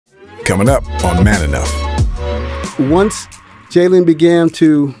Coming up on Man Enough. Once Jalen began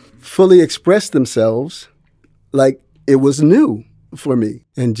to fully express themselves, like it was new for me.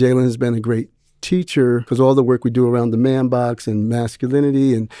 And Jalen has been a great teacher because all the work we do around the man box and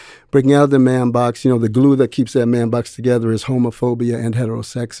masculinity and breaking out of the man box, the glue that keeps that man box together is homophobia and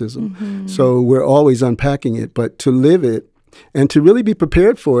heterosexism. Mm-hmm. So we're always unpacking it, but to live it and to really be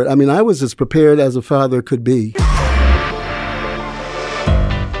prepared for it. I mean, I was as prepared as a father could be.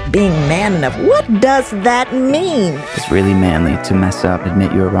 Being man enough, what does that mean? It's really manly to mess up,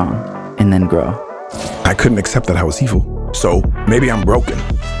 admit you're wrong, and then grow. I couldn't accept that I was evil. So maybe I'm broken,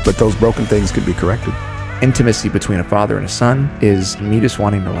 but those broken things could be corrected. Intimacy between a father and a son is me just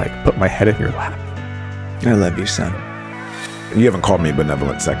wanting to put my head in your lap. I love you, son. You haven't called me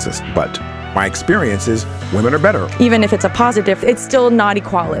benevolent sexist, but my experience is women are better. Even if it's a positive, it's still not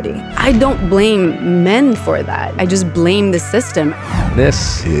equality. I don't blame men for that. I just blame the system.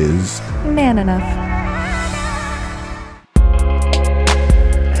 This is Man Enough.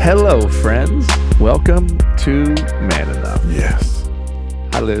 Hello, friends. Welcome to Man Enough. Yes.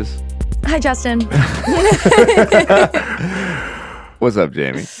 Hi, Liz. Hi, Justin. What's up,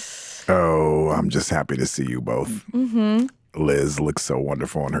 Jamie? Oh, I'm just happy to see you both. Mm-hmm. Liz looks so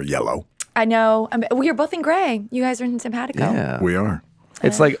wonderful in her yellow. I know. We're both in gray. You guys are in simpatico. Yeah. We are.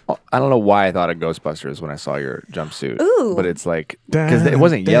 It's like, I don't know why I thought of Ghostbusters when I saw your jumpsuit. Ooh. But it's like, because it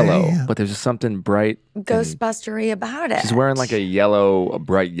wasn't yellow, but there's just something bright. Ghostbustery about it. She's wearing like a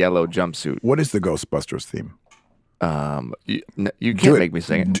bright yellow jumpsuit. What is the Ghostbusters theme? You can't make me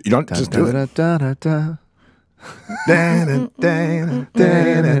sing it. You don't just do it.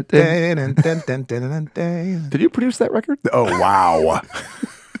 Did you produce that record? Oh, wow.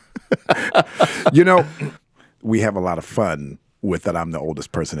 We have a lot of fun with that. I'm the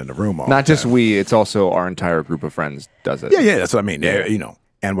oldest person in the room. Not just we, it's also our entire group of friends does it. Yeah, that's what I mean. Yeah,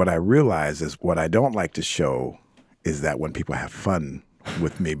 And what I realize is what I don't like to show is that when people have fun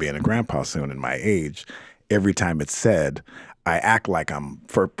with me being a grandpa soon in my age, every time it's said, I act like I'm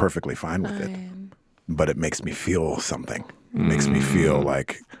perfectly fine with it. But it makes me feel something. It makes me feel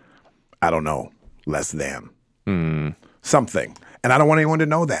like, I don't know, less than something. And I don't want anyone to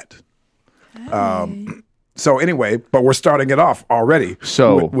know that. So anyway, but we're starting it off already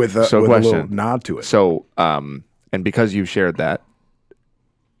with a little nod to it. So, and because you've shared that,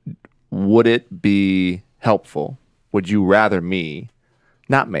 would it be helpful? Would you rather me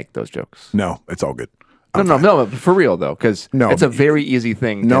not make those jokes? No, it's all good. No, for real though, because it's a very easy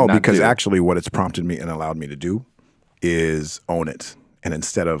thing. Because actually what it's prompted me and allowed me to do is own it. And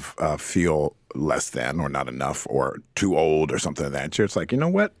instead of feel less than or not enough or too old or something of that nature, it's like, you know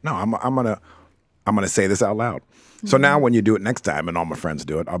what? No, I'm gonna say this out loud. Mm-hmm. So now when you do it next time and all my friends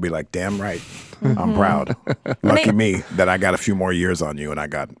do it, I'll be like, damn right. Mm-hmm. I'm proud. Lucky me that I got a few more years on you and I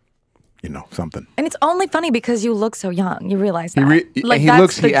got, something. And it's only funny because you look so young. You realize that.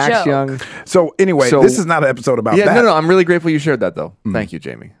 He acts young. So anyway, this is not an episode about that. No, I'm really grateful you shared that though. Thank you,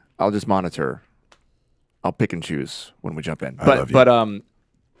 Jamie. I'll just monitor. I'll pick and choose when we jump in.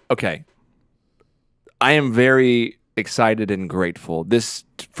 Okay. I am very excited and grateful. This,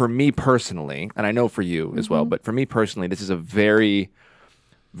 for me personally, and I know for you as well, but for me personally, this is a very,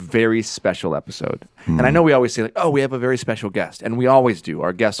 very special episode. And I know we always say we have a very special guest, and we always do.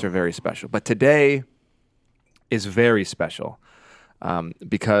 Our guests are very special. But today is very special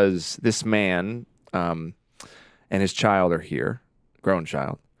because this man and his child are here, grown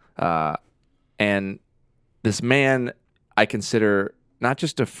child. And this man I consider not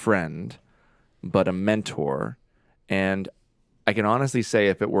just a friend, but a mentor. And I can honestly say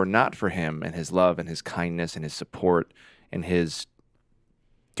if it were not for him and his love and his kindness and his support and his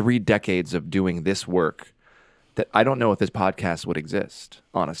 3 decades of doing this work, that I don't know if this podcast would exist,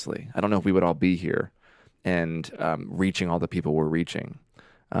 honestly. I don't know if we would all be here and reaching all the people we're reaching.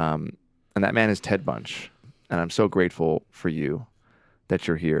 And that man is Ted Bunch. And I'm so grateful for you that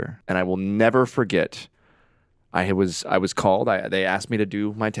you're here. And I will never forget, I was called. They asked me to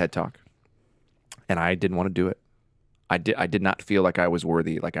do my TED Talk. And I didn't want to do it. I did not feel like I was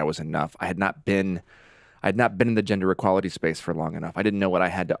worthy, like I was enough. I had not been in the gender equality space for long enough. I didn't know what I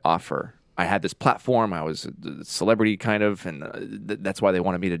had to offer. I had this platform. I was a celebrity kind of, and that's why they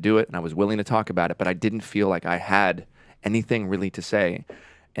wanted me to do it. And I was willing to talk about it, but I didn't feel like I had anything really to say.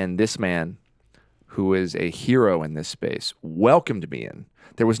 And this man, who is a hero in this space, welcomed me in.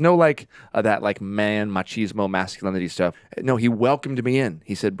 There was no that man machismo masculinity stuff. No, he welcomed me in.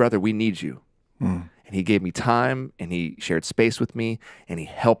 He said, "Brother, we need you." And he gave me time, and he shared space with me, and he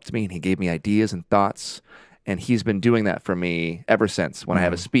helped me, and he gave me ideas and thoughts. And he's been doing that for me ever since. When I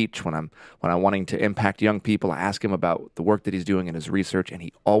have a speech, when I'm wanting to impact young people, I ask him about the work that he's doing in his research, and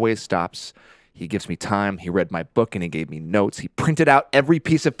he always stops. He gives me time. He read my book and he gave me notes. He printed out every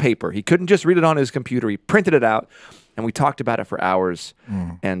piece of paper. He couldn't just read it on his computer. He printed it out, and we talked about it for hours.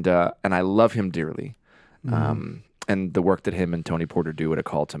 And I love him dearly, and the work that him and Tony Porter do at A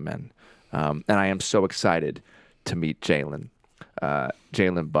Call to Men. And I am so excited to meet Jalen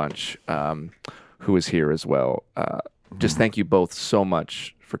Bunch, who is here as well. Just thank you both so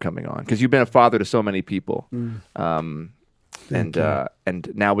much for coming on, because you've been a father to so many people.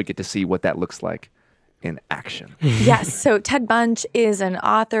 And now we get to see what that looks like in action. Yes. So Ted Bunch is an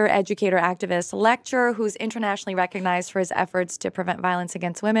author, educator, activist, lecturer who's internationally recognized for his efforts to prevent violence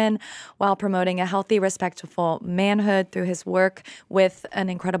against women while promoting a healthy, respectful manhood through his work with an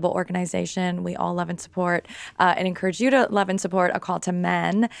incredible organization we all love and support, and encourage you to love and support, A Call to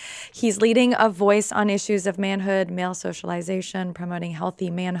Men. He's leading a voice on issues of manhood, male socialization, promoting healthy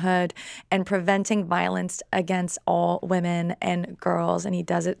manhood, and preventing violence against all women and girls. And he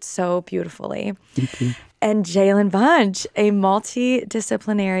does it so beautifully. And Jalen Bunch, a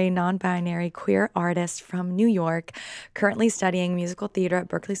multidisciplinary, non-binary queer artist from New York, currently studying musical theater at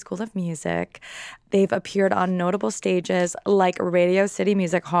Berklee School of Music. They've appeared on notable stages like Radio City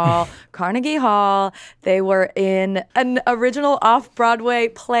Music Hall, Carnegie Hall. They were in an original off-Broadway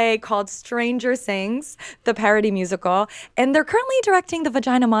play called Stranger Sings, the parody musical. And they're currently directing the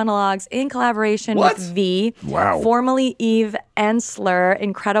Vagina Monologues in collaboration with V, formerly Eve Ensler,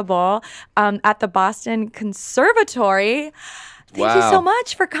 incredible, at the Boston Conservatory. Thank you so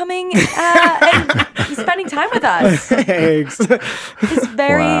much for coming and spending time with us. Thanks. It's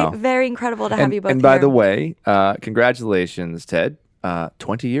very incredible to have you both And by the way, congratulations, Ted.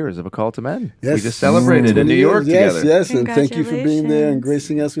 20 years of A Call to Men. Yes. We just celebrated in New York together. Yes, and thank you for being there and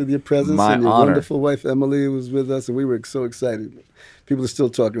gracing us with your presence. My and your honor. wonderful wife, Emily, was with us, and we were so excited. People are still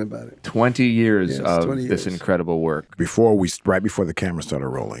talking about it. 20 years of 20 this years. incredible work. Right before the camera started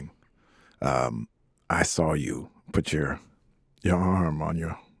rolling, I saw you put your arm on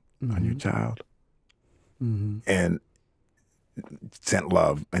your child and sent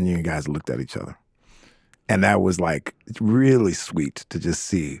love, and you guys looked at each other, and that was like really sweet to just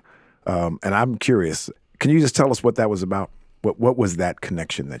see. And I'm curious, can you just tell us what that was about? What was that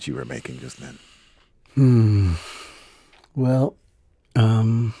connection that you were making just then? Well,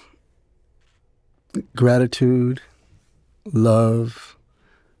 gratitude, love,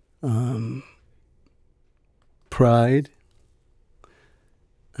 pride,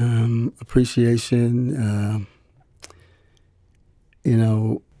 appreciation,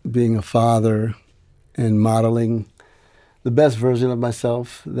 being a father and modeling the best version of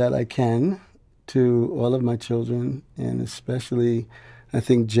myself that I can to all of my children, and especially, I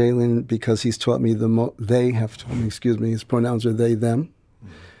think Jalen, because he's taught me they have taught me, his pronouns are they, them,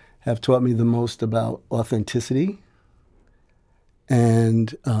 have taught me the most about authenticity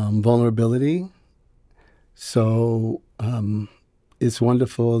and vulnerability. So it's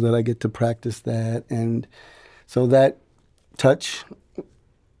wonderful that I get to practice that. And so that touch,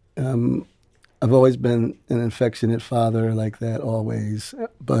 I've always been an affectionate father like that, always.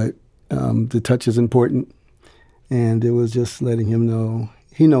 But the touch is important. And it was just letting him know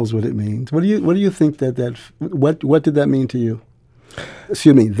he knows what it means. What do you think what did that mean to you?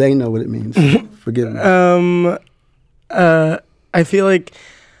 Excuse me, they know what it means. Forgive me. I feel like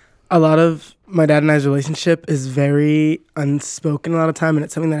a lot of my dad and I's relationship is very unspoken a lot of time, and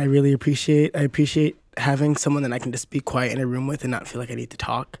it's something that I really appreciate. I appreciate having someone that I can just be quiet in a room with and not feel like I need to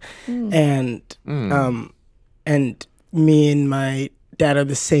talk. And me and my dad are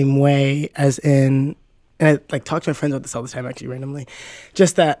the same way, as in, and I talk to my friends about this all the time, actually, randomly,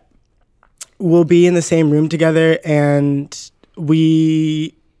 just that we'll be in the same room together and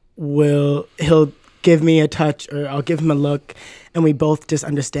he'll give me a touch or I'll give him a look, and we both just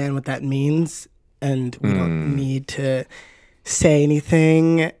understand what that means, and we don't need to say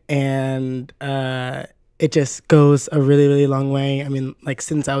anything, and it just goes a really, really long way. I mean,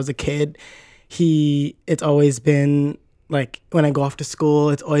 since I was a kid, it's always been, when I go off to school,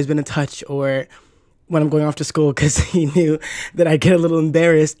 it's always been a touch, or when I'm going off to school, because he knew that I get a little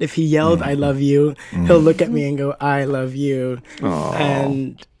embarrassed if he yelled, "I love you," he'll look at me and go, "I love you."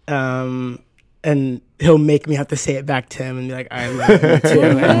 Aww. And he'll make me have to say it back to him and be like, "I love you too."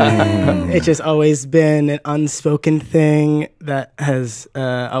 And it's just always been an unspoken thing that has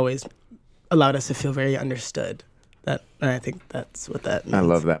always allowed us to feel very understood. And I think that's what that means. I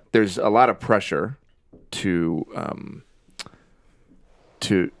love that. There's a lot of pressure to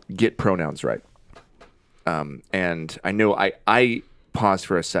get pronouns right. And I know I pause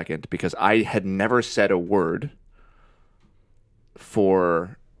for a second because I had never said a word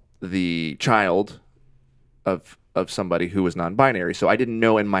for the child of somebody who was non-binary. So I didn't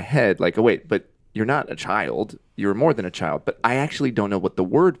know in my head, like, oh, wait, but you're not a child. You're more than a child. But I actually don't know what the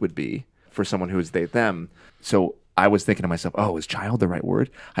word would be for someone who is they, them. So I was thinking to myself, oh, is child the right word?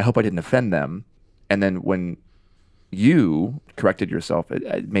 I hope I didn't offend them. And then when you corrected yourself,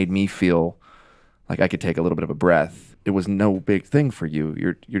 it made me feel like I could take a little bit of a breath. It was no big thing for you.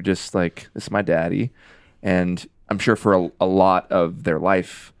 You're just like, this is my daddy. And I'm sure for a lot of their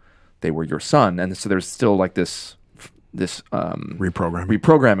life, they were your son. And so there's still like this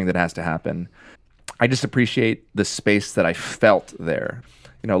reprogramming that has to happen. I just appreciate the space that I felt there.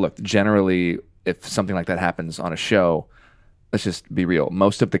 You know, look, generally, if something like that happens on a show, let's just be real.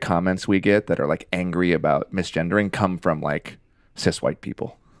 Most of the comments we get that are like angry about misgendering come from like cis white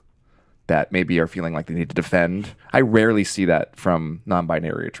people that maybe are feeling like they need to defend. I rarely see that from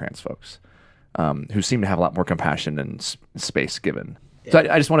non-binary or trans folks who seem to have a lot more compassion and space given. So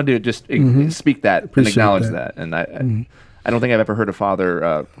I just wanted to just speak that and acknowledge that. And I don't think I've ever heard a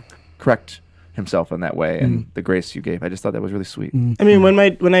father correct himself in that way, and the grace you gave. I just thought that was really sweet. I mean, when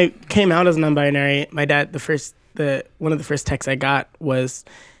I came out as non-binary, my dad, one of the first texts I got was,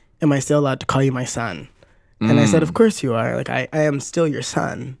 "Am I still allowed to call you my son?" And I said, "Of course you are. Like I am still your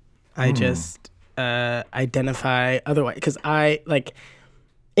son. I just identify otherwise." Because I like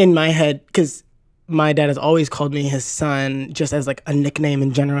in my head, because my dad has always called me his son just as like a nickname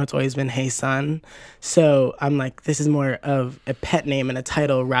in general. It's always been, "Hey, son." So I'm like, this is more of a pet name and a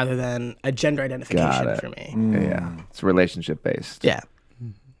title rather than a gender identification for me. Yeah. It's relationship based. Yeah.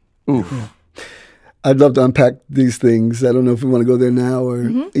 Oof. I'd love to unpack these things. I don't know if we want to go there now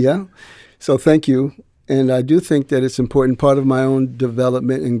or, yeah. So thank you. And I do think that it's important, part of my own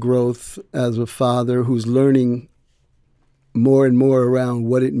development and growth as a father who's learning more and more around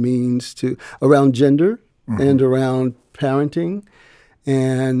what it means around gender and around parenting.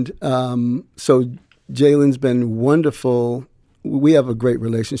 And so Jalen's been wonderful. We have a great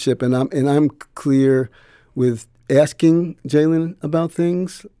relationship, and I'm clear with asking Jalen about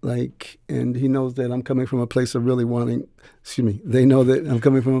things, and he knows that I'm coming from a place of really wanting, they know that I'm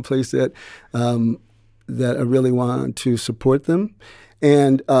coming from a place that that I really want to support them.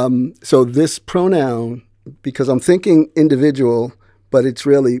 And so this pronoun, because I'm thinking individual, but it's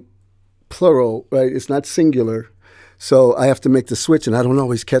really plural, right? It's not singular. So I have to make the switch, and I don't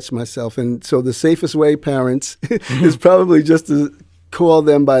always catch myself. And so the safest way, parents, is probably just to call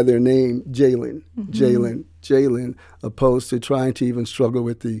them by their name, Jalen, Jalen, opposed to trying to even struggle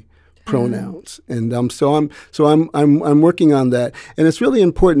with the pronouns. And I'm working on that. And it's really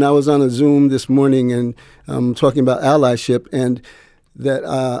important. I was on a Zoom this morning and talking about allyship, and that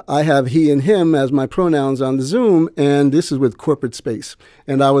I have he and him as my pronouns on the Zoom, and this is with corporate space.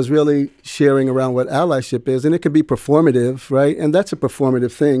 And I was really sharing around what allyship is, and it could be performative, right? And that's a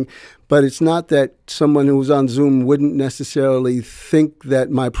performative thing, but it's not that someone who's on Zoom wouldn't necessarily think that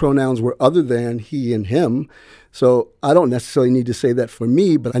my pronouns were other than he and him. So I don't necessarily need to say that for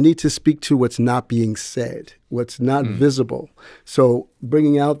me, but I need to speak to what's not being said, what's not visible. So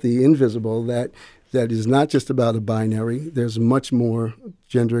bringing out the invisible, that is not just about a binary. There's much more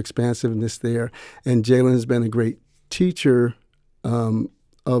gender expansiveness there. And Jalen has been a great teacher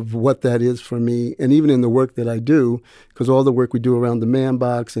of what that is for me. And even in the work that I do, because all the work we do around the man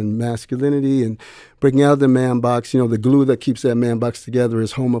box and masculinity and breaking out of the man box, the glue that keeps that man box together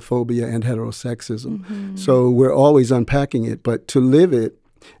is homophobia and heterosexism. So we're always unpacking it. But to live it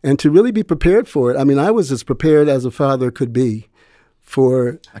and to really be prepared for it, I mean, I was as prepared as a father could be.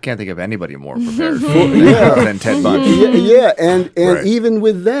 I can't think of anybody more prepared than Ted Bunch. And even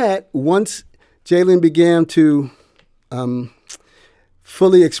with that, once Jalen began to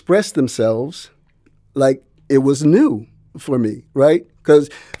fully express themselves, like it was new for me, right? Because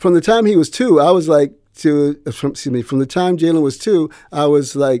from the time he was 2, I was like, from the time Jalen was 2, I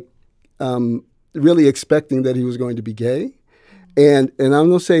was like really expecting that he was going to be gay. And I'm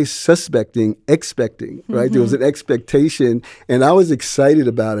going to say expecting, right? There was an expectation, and I was excited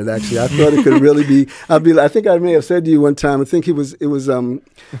about it, actually. I thought it could really be, I think I may have said to you one time, I think he was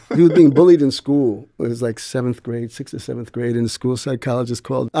being bullied in school. It was like 6th or 7th grade, and the school psychologist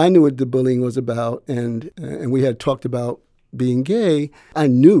called. I knew what the bullying was about, and we had talked about being gay. I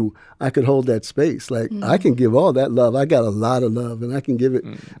knew I could hold that space. Like, I can give all that love. I got a lot of love, and I can give it,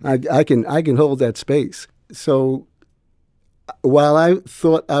 I can hold that space. So while I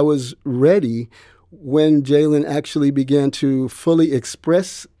thought I was ready, when Jalen actually began to fully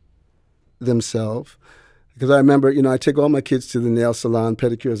express themselves, Because I remember, I take all my kids to the nail salon,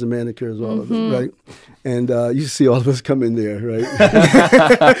 pedicures and manicures, all of them, right? And you see all of us come in there, right?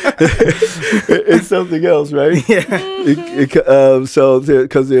 It's something else, right? Yeah.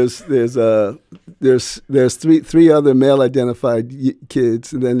 Because there's three other male-identified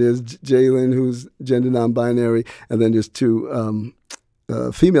kids, and then there's Jalen, who's gender non-binary, and then there's two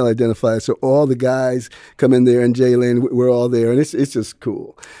female identified. So all the guys come in there, and Jalen, we're all there, and it's just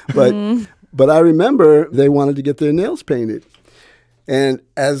cool. But I remember they wanted to get their nails painted. And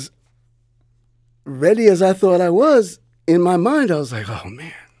as ready as I thought I was, in my mind, I was like, oh,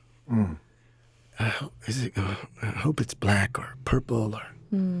 man. I hope it's black or purple or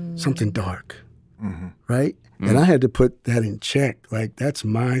something dark, right? And I had to put that in check. Like, that's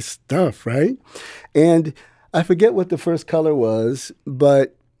my stuff, right? And I forget what the first color was,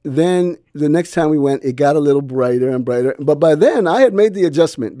 but then the next time we went, it got a little brighter and brighter. But by then, I had made the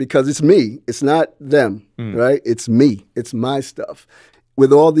adjustment because it's me. It's not them, right? It's me. It's my stuff.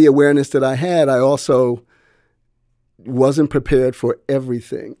 With all the awareness that I had, I also wasn't prepared for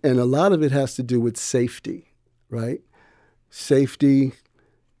everything. And a lot of it has to do with safety, right? Safety,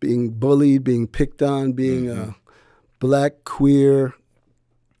 being bullied, being picked on, being a black, queer,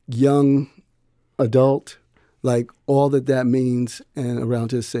 young adult. Like all that means and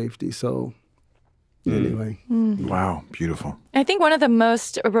around his safety. So anyway. Wow, beautiful. I think one of the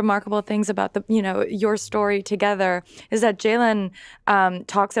most remarkable things about your story together is that Jalen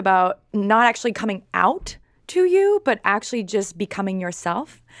talks about not actually coming out to you, but actually just becoming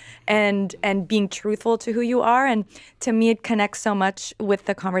yourself and being truthful to who you are. And to me, it connects so much with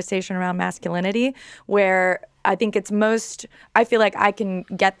the conversation around masculinity, where I think I feel like I can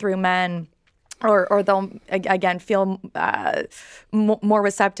get through men or they'll, again, feel more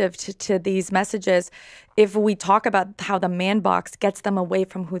receptive to these messages if we talk about how the man box gets them away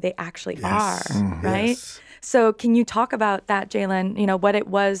from who they actually are, right? Yes. So can you talk about that, Jalen, what it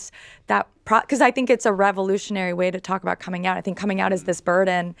was because I think it's a revolutionary way to talk about coming out. I think coming out is this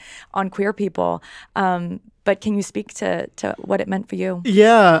burden on queer people. But can you speak to what it meant for you?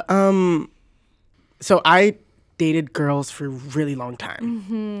 Yeah. So I dated girls for a really long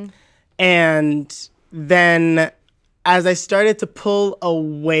time. And then as I started to pull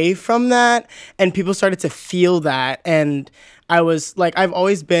away from that and people started to feel that, and I was like, I've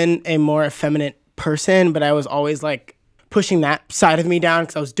always been a more effeminate person, but I was always like pushing that side of me down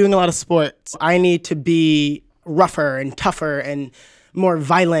because I was doing a lot of sports. I need to be rougher and tougher and more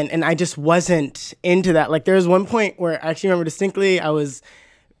violent, and I just wasn't into that. Like there was one point where I actually remember distinctly, I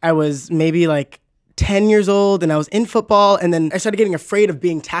was maybe like 10 years old and I was in football, and then I started getting afraid of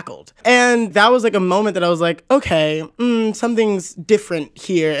being tackled. And that was like a moment that I was like, okay, something's different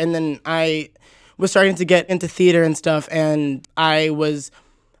here. And then I was starting to get into theater and stuff, and I was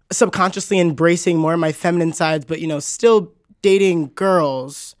subconsciously embracing more of my feminine sides, but still dating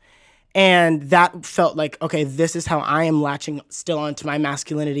girls. And that felt like, okay, this is how I am latching still onto my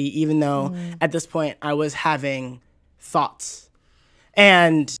masculinity, even though at this point I was having thoughts.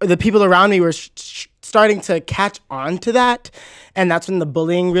 And the people around me were starting to catch on to that. And that's when the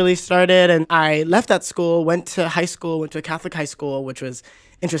bullying really started. And I left that school, went to a Catholic high school, which was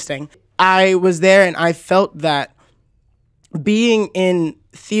interesting. I was there and I felt that being in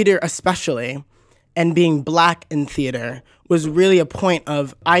theater especially, and being black in theater, was really a point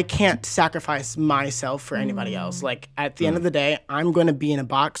of I can't sacrifice myself for anybody else. Like at the end of the day, I'm going to be in a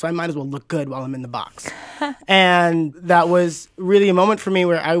box, so I might as well look good while I'm in the box. And that was really a moment for me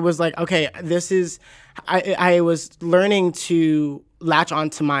where I was like, okay, I was learning to latch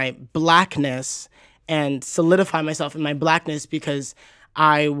onto my blackness and solidify myself in my blackness because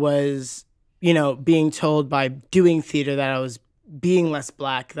I was, being told by doing theater that I was being less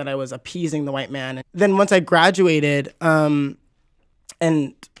black, that I was appeasing the white man. And then once I graduated and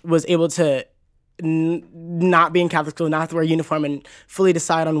was able to not be in Catholic school, not have to wear a uniform, and fully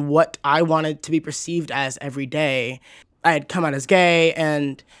decide on what I wanted to be perceived as every day, I had come out as gay,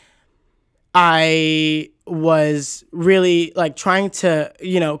 and I was really like trying to,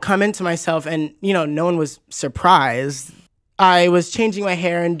 come into myself, and, no one was surprised. I was changing my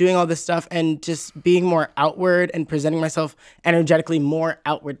hair and doing all this stuff and just being more outward and presenting myself energetically more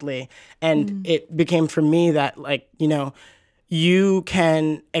outwardly. And it became for me that, like, you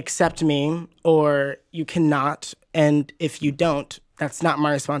can accept me or you cannot. And if you don't, that's not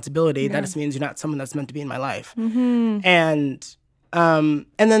my responsibility. Yeah. That just means you're not someone that's meant to be in my life. And then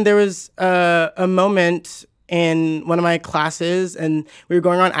there was a moment in one of my classes, and we were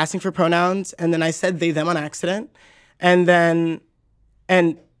going around asking for pronouns, and then I said they, them on accident. And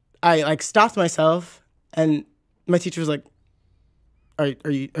I like stopped myself, and my teacher was like,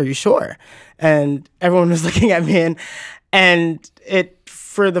 are you sure? And everyone was looking at me, and it,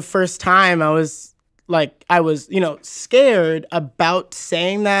 for the first time, I was, scared about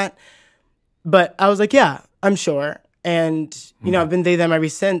saying that, but I was like, yeah, I'm sure. And, I've been they, them ever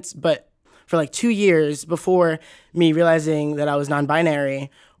since, but for like 2 years before me realizing that I was non-binary,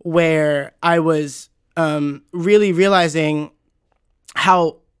 where I was really realizing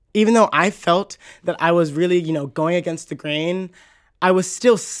how, even though I felt that I was really, going against the grain, I was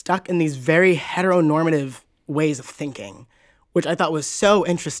still stuck in these very heteronormative ways of thinking, which I thought was so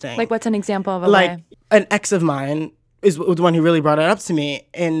interesting. Like, what's an example of a like way? An ex of mine is the one who really brought it up to me,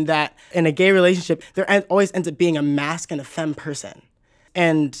 in that in a gay relationship, there always ends up being a masc and a femme person.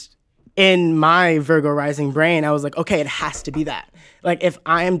 And in my Virgo rising brain, I was like, okay, it has to be that. Like, if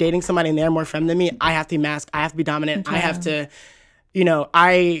I am dating somebody and they're more femme than me, I have to be masc, I have to be dominant, I have to,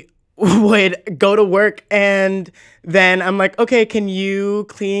 I would go to work and then I'm like, okay, can you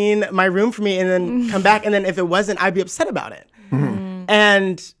clean my room for me, and then come back, and then if it wasn't, I'd be upset about it.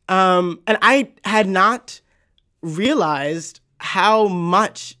 And I had not realized how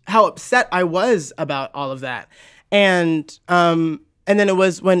upset I was about all of that. And then it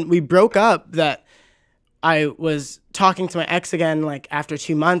was when we broke up that I was talking to my ex again, like after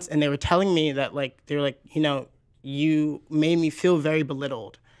 2 months, and they were telling me that, like, they were like, you made me feel very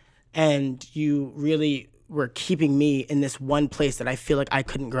belittled, and you really were keeping me in this one place that I feel like I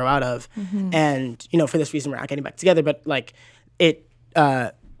couldn't grow out of. And, for this reason, we're not getting back together, but like, it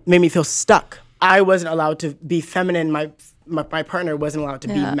made me feel stuck. I wasn't allowed to be feminine. My partner wasn't allowed to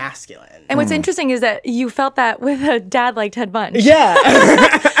be masculine. And what's interesting is that you felt that with a dad like Ted Bunch. Yeah.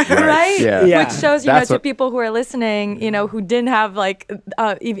 Right? Yeah. Which shows, to people who are listening, who didn't have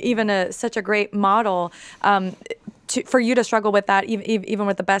even such a great model, for you to struggle with that, even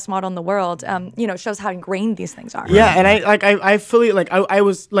with the best model in the world, shows how ingrained these things are. Yeah, and I fully, I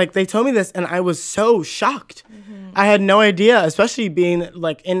was, like, they told me this, and I was so shocked. I had no idea, especially being,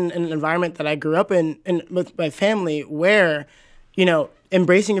 like, in an environment that I grew up in with my family, where,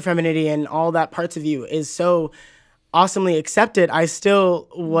 embracing your femininity and all that parts of you is so awesomely accepted. I still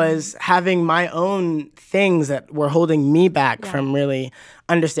was having my own things that were holding me back from really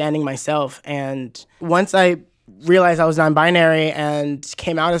understanding myself. And once I realized I was non-binary and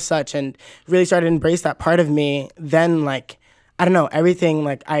came out as such and really started to embrace that part of me, then, like, I don't know, everything,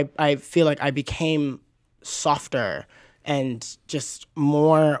 like, I feel like I became softer and just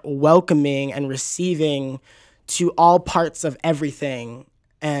more welcoming and receiving to all parts of everything,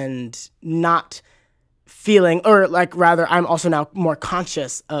 and not feeling, or like, rather, I'm also now more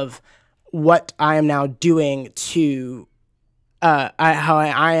conscious of what I am now doing to how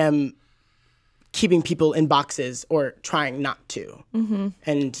I am keeping people in boxes or trying not to,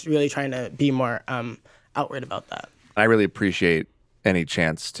 and really trying to be more outward about that. I really appreciate any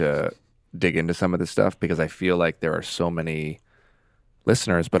chance to dig into some of this stuff, because I feel like there are so many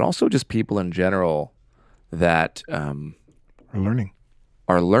listeners, but also just people in general, that are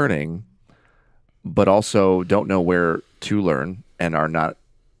learning, but also don't know where to learn, and are not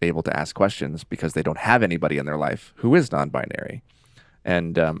able to ask questions because they don't have anybody in their life who is non-binary.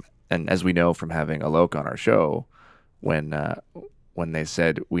 And as we know from having Alok on our show, when they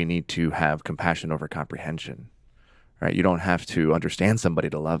said we need to have compassion over comprehension, right? You don't have to understand somebody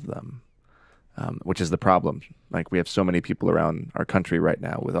to love them, which is the problem. Like, we have so many people around our country right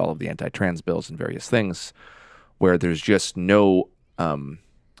now with all of the anti-trans bills and various things, where there's just no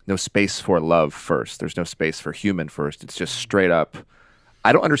space for love first. There's no space for human first. It's just straight up,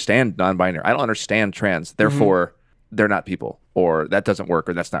 I don't understand non-binary. I don't understand trans. Therefore, they're not people, or that doesn't work,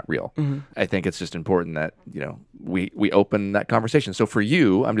 or that's not real. I think it's just important that, we open that conversation. So for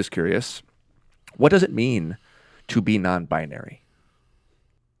you, I'm just curious, what does it mean to be non-binary?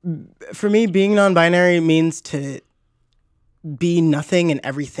 For me, being non-binary means to be nothing and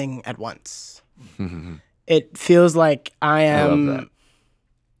everything at once. It feels like I am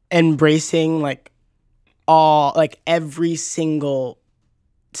embracing, like, every single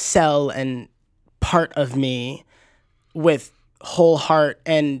cell and part of me with whole heart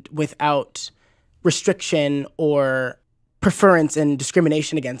and without restriction or preference and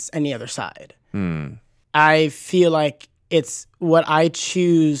discrimination against any other side. I feel like it's what I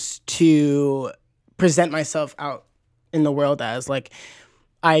choose to present myself out in the world as. Like,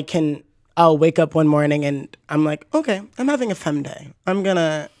 I'll wake up one morning and I'm like, okay, I'm having a femme day. I'm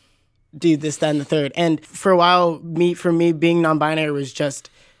gonna do this, that, and the third. And for a while, for me, being non-binary was just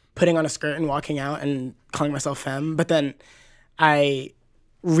putting on a skirt and walking out and calling myself femme. But then I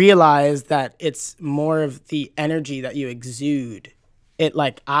realized that it's more of the energy that you exude.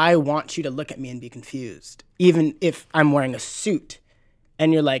 I want you to look at me and be confused. Even if I'm wearing a suit,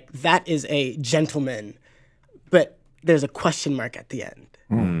 and you're like, that is a gentleman, but there's a question mark at the end.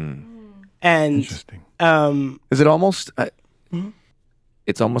 And Interesting. Is it almost?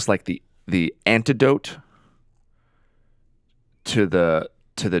 It's almost like the antidote to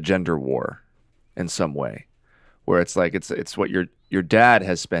the gender war, in some way, where it's like it's what your dad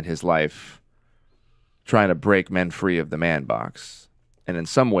has spent his life trying to break men free of the man box, and in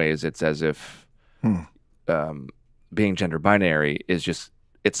some ways, it's as if being gender binary is just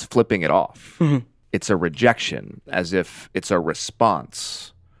it's flipping it off. It's a rejection, as if it's a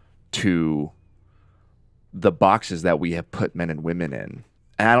response to the boxes that we have put men and women in.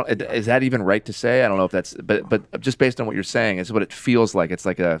 And I don't, is that even right to say? I don't know if that's, but just based on what you're saying, it's what it feels like. It's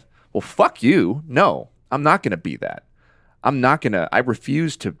like well, fuck you. No, I'm not going to be that. I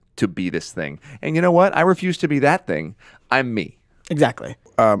refuse to be this thing. And you know what? I refuse to be that thing. I'm me. Exactly.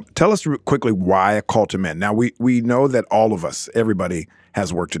 Tell us quickly why a call to men. Now, we know that all of us, everybody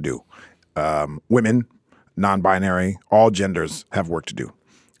has work to do. Women, non-binary, all genders have work to do.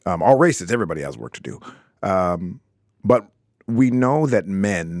 All races, everybody has work to do. But we know that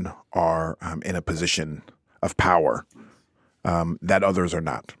men are in a position of power that others are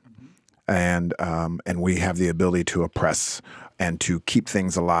not. And we have the ability to oppress and to keep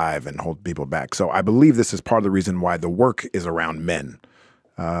things alive and hold people back. So I believe this is part of the reason why the work is around men,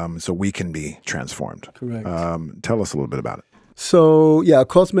 so we can be transformed. Correct. Tell us a little bit about it. So, yeah,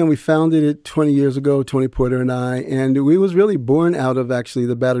 Call to Men, we founded it 20 years ago, Tony Porter and I, and we was really born out of actually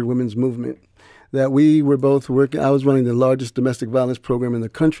the battered women's movement. That we were both working. I was running the largest domestic violence program in the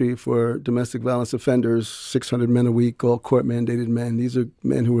country for domestic violence offenders, 600 men a week, all court-mandated men. These are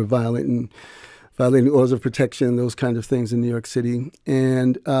men who were violent and violating orders of protection, those kind of things in New York City.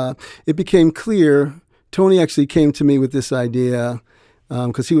 And it became clear, Tony actually came to me with this idea,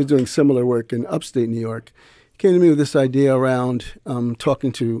 because he was doing similar work in upstate New York. He came to me with this idea around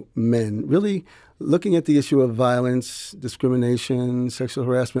talking to men, really looking at the issue of violence, discrimination, sexual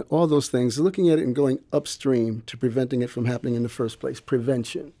harassment, all those things, looking at it and going upstream to preventing it from happening in the first place,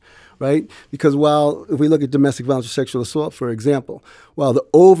 prevention, right? Because if we look at domestic violence or sexual assault, for example, while the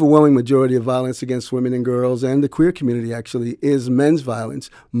overwhelming majority of violence against women and girls and the queer community actually is men's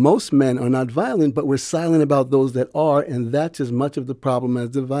violence, most men are not violent, but we're silent about those that are, and that's as much of the problem as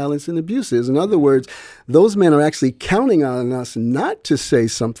the violence and abuse is. In other words, those men are actually counting on us not to say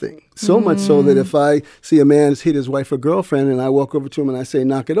something. So much so that if I see a man hit his wife or girlfriend and I walk over to him and I say,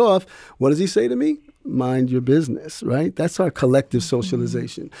 knock it off, what does he say to me? Mind your business, right? That's our collective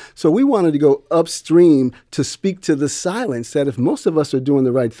socialization. So we wanted to go upstream to speak to the silence that if most of us are doing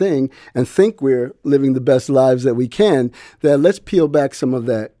the right thing and think we're living the best lives that we can, that let's peel back some of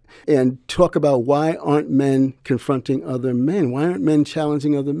that and talk about why aren't men confronting other men? Why aren't men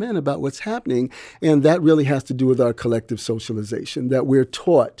challenging other men about what's happening? And that really has to do with our collective socialization, that we're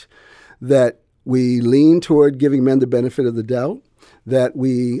taught that we lean toward giving men the benefit of the doubt, that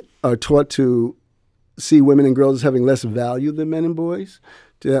we are taught to see women and girls as having less value than men and boys,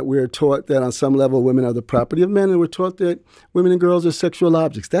 that we're taught that on some level women are the property of men, and we're taught that women and girls are sexual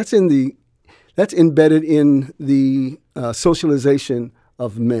objects. That's embedded in the socialization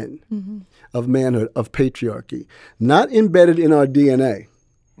of men, of manhood, of patriarchy, not embedded in our DNA.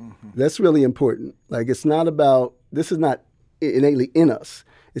 That's really important. Like, this is not innately in us.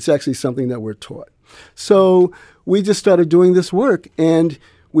 It's actually something that we're taught. So we just started doing this work, and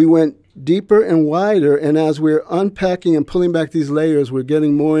we went deeper and wider. And as we're unpacking and pulling back these layers, we're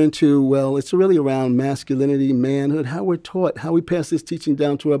getting more into, well, it's really around masculinity, manhood, how we're taught, how we pass this teaching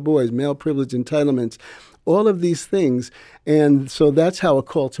down to our boys, male privilege, entitlements, all of these things. And so that's how A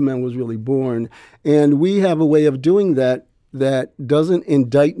Call to Men was really born. And we have a way of doing that doesn't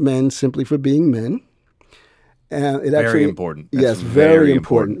indict men simply for being men. Very important. Yes, very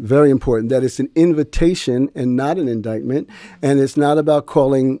important. Very important. That it's an invitation and not an indictment. And it's not about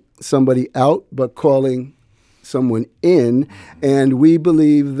calling somebody out, but calling someone in. And we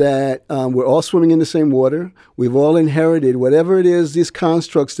believe that we're all swimming in the same water. We've all inherited whatever it is, these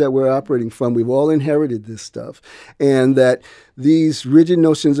constructs that we're operating from, we've all inherited this stuff. And that these rigid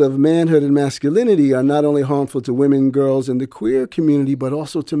notions of manhood and masculinity are not only harmful to women, girls, and the queer community, but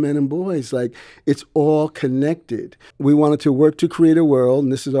also to men and boys. Like, it's all connected. We wanted to work to create a world,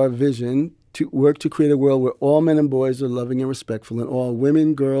 and this is our vision, to work to create a world where all men and boys are loving and respectful, and all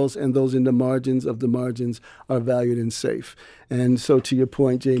women, girls, and those in the margins of the margins are valued and safe. And so to your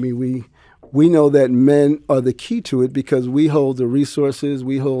point, Jamie, we know that men are the key to it because we hold the resources,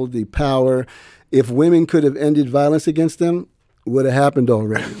 we hold the power. If women could have ended violence against them, would have happened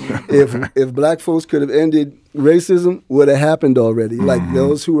already. If black folks could have ended racism, would have happened already. Like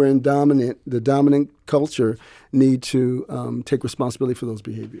those who are in the dominant culture need to take responsibility for those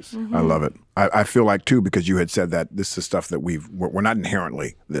behaviors. I love it. I feel like, too, because you had said that this is stuff that we're not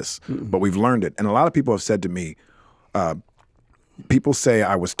inherently this, but we've learned it. And a lot of people have said to me, people say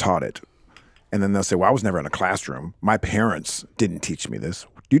I was taught it. And then they'll say, well, I was never in a classroom. My parents didn't teach me this.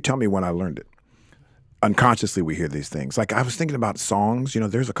 You tell me when I learned it. Unconsciously, we hear these things. Like, I was thinking about songs. You know,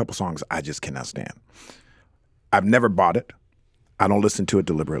 there's a couple songs I just cannot stand. I've never bought it. I don't listen to it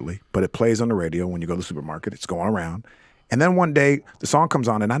deliberately, but it plays on the radio when you go to the supermarket. It's going around. And then one day, the song comes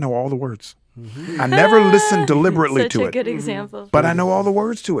on, and I know all the words. I never listened deliberately to it. Such a good example. But I know all the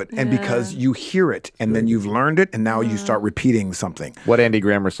words to it. And because you hear it, and then you've learned it, and now you start repeating something. What Andy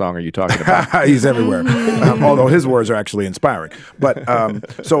Grammer song are you talking about? He's everywhere. Although his words are actually inspiring. But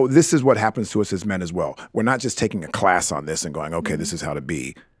so this is what happens to us as men as well. We're not just taking a class on this and going, okay, this is how to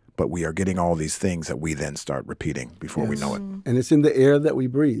be. But we are getting all these things that we then start repeating before we know it. And it's in the air that we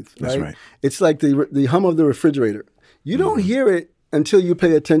breathe. Right? That's right. It's like the hum of the refrigerator. You don't hear it until you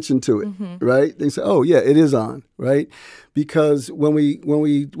pay attention to it, right? They say, "Oh yeah, it is on," right? Because when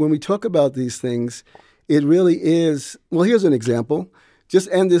we talk about these things, it really is. Well, here's an example. Just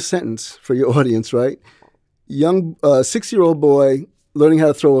end this sentence for your audience, right? Young 6-year-old boy learning how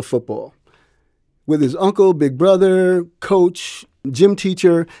to throw a football with his uncle, big brother, coach, gym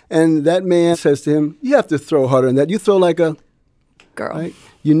teacher, and that man says to him, "You have to throw harder than that. You throw like a girl." Right?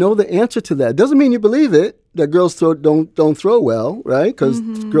 You know the answer to that. Doesn't mean you believe it. That girls don't throw well, right? Because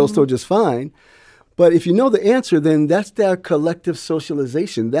girls throw just fine. But if you know the answer, then that's their collective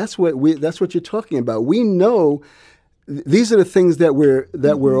socialization. That's what you're talking about. We know these are the things that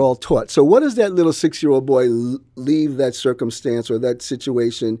we're all taught. So what does that little 6-year-old boy leave that circumstance or that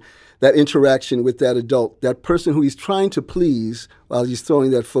situation, that interaction with that adult, that person who he's trying to please while he's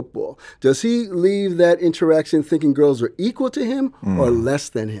throwing that football? Does he leave that interaction thinking girls are equal to him or less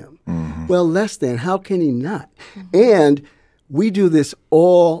than him? Well, less than. How can he not? And we do this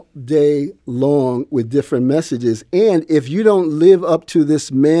all day long with different messages. And if you don't live up to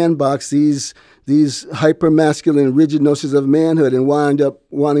this man box, these hyper-masculine, rigid notions of manhood and wind up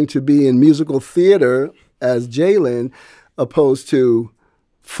wanting to be in musical theater as Jalen, opposed to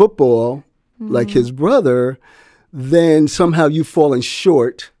football like his brother, then somehow you've fallen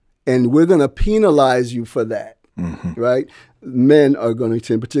short, and we're going to penalize you for that, right? Men are going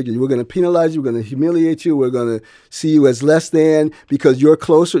to, in particular, we're going to penalize you, we're going to humiliate you, we're going to see you as less than because you're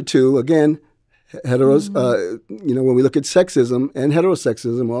closer to, again, heteros, when we look at sexism and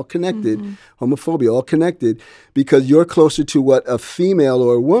heterosexism, all connected, homophobia, all connected, because you're closer to what a female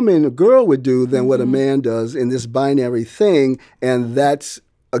or a woman, a girl would do than what a man does in this binary thing, and that's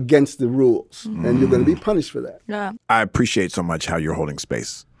against the rules, and you're going to be punished for that. Yeah. I appreciate so much how you're holding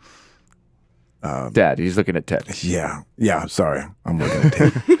space. Dad, he's looking at Ted. Yeah, sorry. I'm looking at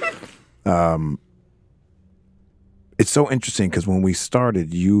Ted. It's so interesting because when we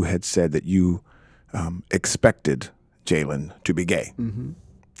started, you had said that you expected Jalen to be gay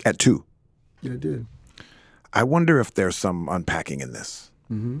at 2. Yeah, I did. I wonder if there's some unpacking in this.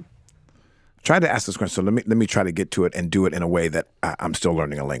 Try to ask this question. So let me try to get to it and do it in a way that I'm still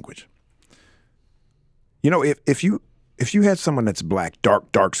learning a language. You know, if you had someone that's black,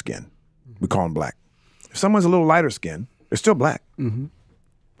 dark skin, we call them black. If someone's a little lighter skin, they're still black.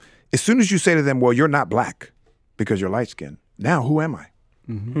 As soon as you say to them, well, you're not black because you're light skinned, now who am I?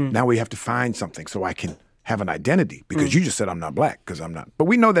 Now we have to find something so I can have an identity because you just said I'm not black because I'm not. But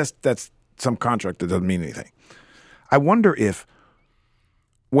we know that's some contract that doesn't mean anything. I wonder if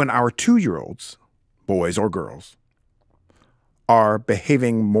when our 2-year-olds, boys or girls, are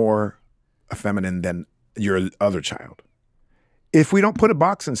behaving more effeminate than your other child, if we don't put a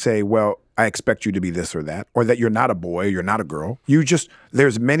box and say, well, I expect you to be this or that, or that you're not a boy, you're not a girl,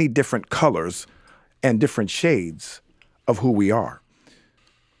 there's many different colors and different shades of who we are.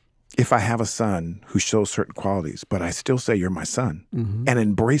 If I have a son who shows certain qualities, but I still say you're my son, and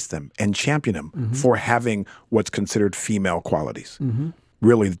embrace them and champion them for having what's considered female qualities.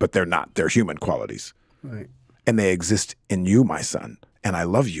 Really, but they're not. They're human qualities. Right. And they exist in you, my son, and I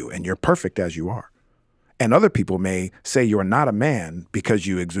love you, and you're perfect as you are. And other people may say you're not a man because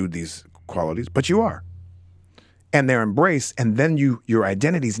you exude these qualities, but you are. And they're embraced, and then your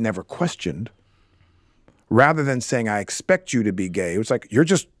identity's never questioned. Rather than saying, I expect you to be gay, it's like, you're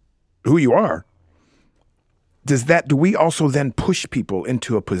just who you are. Do we also then push people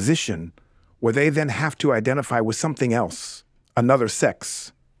into a position where they then have to identify with something else, another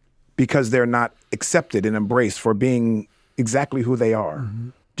sex, because they're not accepted and embraced for being exactly who they are?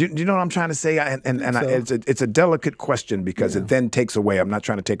 Do you know what I'm trying to say? It's a delicate question because it then takes away. I'm not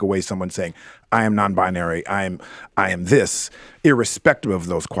trying to take away someone saying I am non-binary. I am this, irrespective of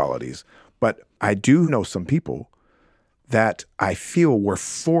those qualities. But I do know some people that I feel were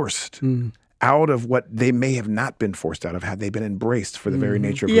forced out of what they may have not been forced out of had they been embraced for the very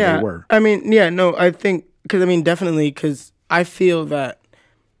nature of who they were. I mean, I think definitely because I feel that,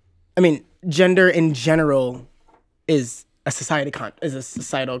 gender in general is a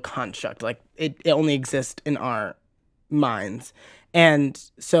societal construct. Like it only exists in our minds. And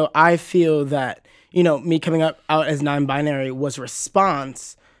so I feel that, me coming out as non-binary was a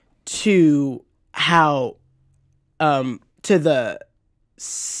response to how, to the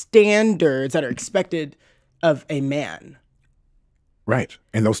standards that are expected of a man. Right.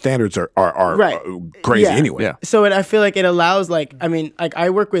 And those standards are right. Crazy anyway. Yeah. So I feel like it allows I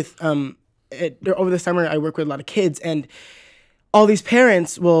work with, over the summer, I work with a lot of kids, and all these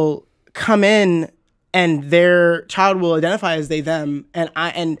parents will come in and their child will identify as they, them. And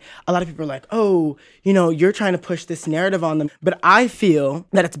a lot of people are like, oh, you're trying to push this narrative on them. But I feel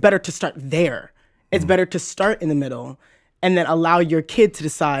that it's better to start there. It's better to start in the middle and then allow your kid to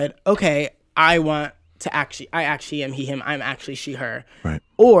decide, okay, I actually am he, him. I'm actually she, her. Right.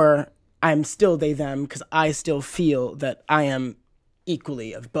 Or I'm still they, them, because I still feel that I am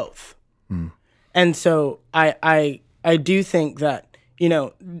equally of both. And so I do think that,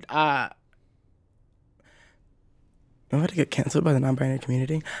 I'm about to get canceled by the non-binary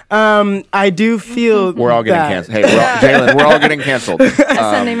community. I do feel we're all getting canceled. Hey, Jalen, we're all getting canceled. That's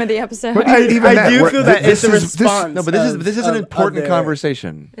the name of the episode. I do feel that it's a response. But this is an important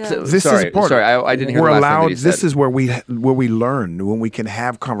conversation. Yeah. This is important. Sorry, I didn't hear We're the last allowed. thing that you This said. is where we learn, when we can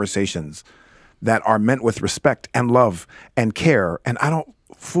have conversations that are meant with respect and love and care. And I don't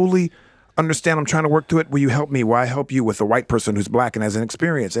fully understand. I'm trying to work through it. Will you help me? Will I help you with a white person who's black and has an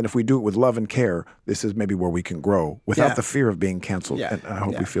experience? And if we do it with love and care, this is maybe where we can grow without the fear of being canceled. Yeah. And I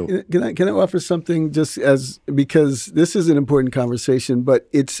hope we feel. Can I offer something because this is an important conversation, but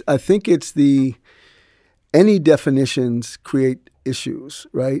I think it's any definitions create issues,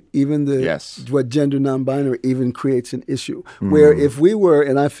 right? Even what gender non-binary even creates an issue. Where if we were,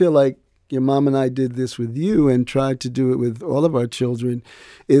 and I feel like your mom and I did this with you and tried to do it with all of our children,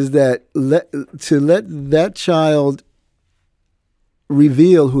 is that let that child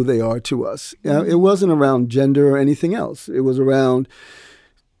reveal who they are to us. It wasn't around gender or anything else. It was around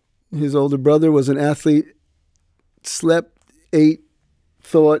his older brother was an athlete, slept, ate,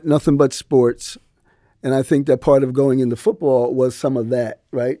 thought nothing but sports. And I think that part of going into football was some of that,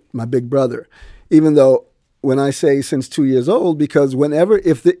 right? My big brother. Even though when I say since 2 years old, because whenever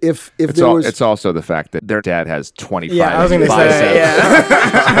it's also the fact that their dad has 25 I was going to biceps. say,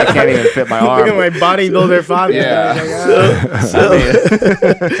 I can't even fit my arm. Look at my bodybuilder father. Yeah.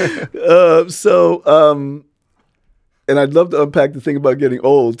 And I'd love to unpack the thing about getting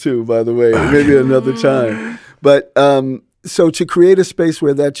old too, by the way, maybe another time. But so to create a space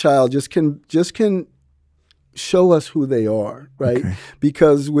where that child just can show us who they are, right? Okay.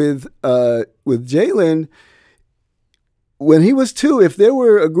 Because with Jalen, when he was 2, if there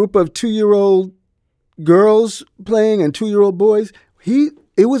were a group of 2-year-old girls playing and 2-year-old boys,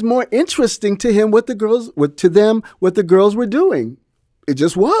 it was more interesting to him what the girls were doing. It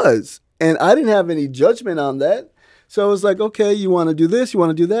just was. And I didn't have any judgment on that. So it was like, okay, you want to do this, you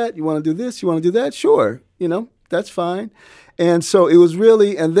want to do that, you want to do this, you want to do that? Sure, that's fine. And so it was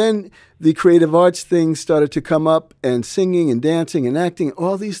really, and then the creative arts things started to come up, and singing and dancing and acting,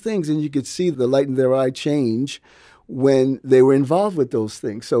 all these things. And you could see the light in their eye change when they were involved with those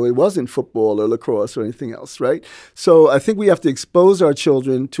things. So it wasn't football or lacrosse or anything else, right? So I think we have to expose our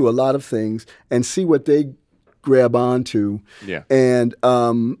children to a lot of things and see what they grab onto. Yeah. And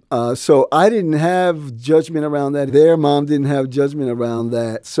so I didn't have judgment around that. Their mom didn't have judgment around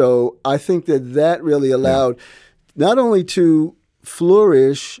that. So I think that really allowed not only to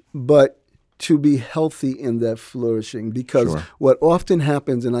flourish, but to be healthy in that flourishing. Because what often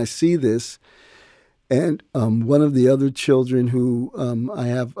happens, and I see this, and one of the other children who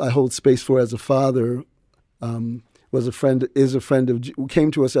I hold space for as a father came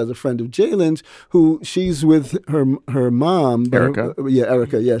to us as a friend of Jalen's, who she's with her mom, Erica.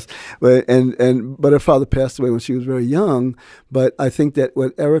 Erica, yes, but her father passed away when she was very young. But I think that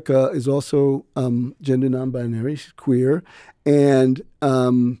what Erica is also gender non-binary, she's queer, and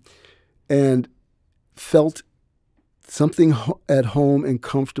felt something at home and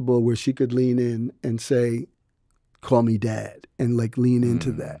comfortable where she could lean in and say, call me dad, and lean into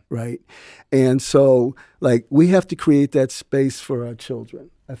that, right? And so we have to create that space for our children.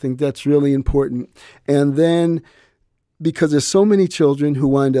 I think that's really important. And then because there's so many children who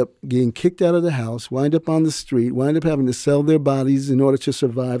wind up getting kicked out of the house, wind up on the street, wind up having to sell their bodies in order to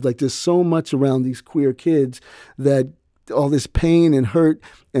survive. Like there's so much around these queer kids that all this pain and hurt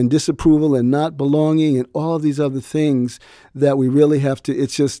and disapproval and not belonging and all of these other things that we really have to, it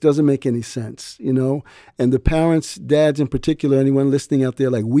just doesn't make any sense, you know? And the parents, dads in particular, anyone listening out there,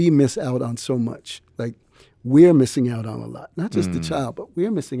 like we miss out on so much. Like we're missing out on a lot, not just the child, but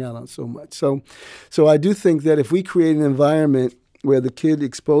we're missing out on so much. So I do think that if we create an environment where the kid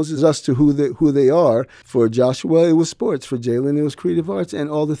exposes us to who they are. For Joshua, it was sports. For Jalen, it was creative arts and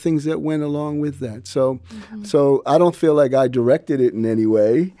all the things that went along with that. So I don't feel like I directed it in any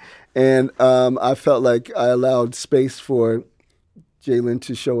way. And I felt like I allowed space for Jalen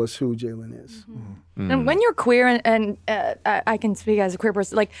to show us who Jalen is. And when you're queer, and I can speak as a queer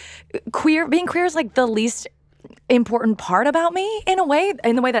person, like being queer is like the least important part about me in a way,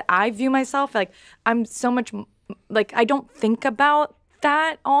 in the way that I view myself. Like I'm so much... Like, I don't think about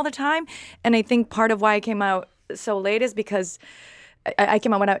that all the time. And I think part of why I came out so late is because I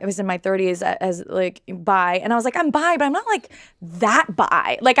came out when I was in my 30s as like bi. And I was like, I'm bi, but I'm not like that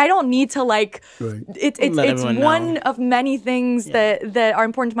bi. Like, I don't need to like, it's one of many things that are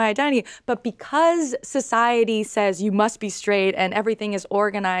important to my identity. But because society says you must be straight and everything is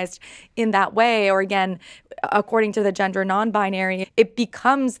organized in that way, or again, according to the gender non-binary, it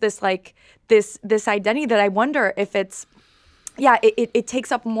becomes this like, this identity that I wonder if it's, it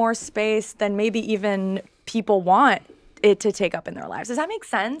takes up more space than maybe even people want it to take up in their lives. Does that make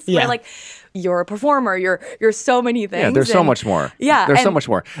sense? Yeah. Where like you're a performer, you're so many things. Yeah, there's so much more. Yeah. There's so much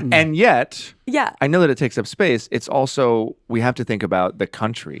more. And yet, yeah, I know that it takes up space. It's also, we have to think about the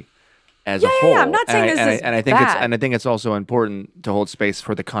country as a whole. Yeah, I'm not saying this is I think it's also important to hold space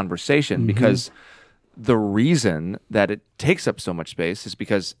for the conversation because the reason that it takes up so much space is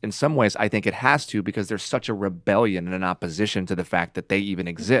because in some ways I think it has to, because there's such a rebellion and an opposition to the fact that they even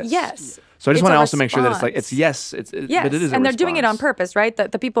exist. Yes. So I just want to also make sure that it's like, but it is a and they're doing it on purpose, right?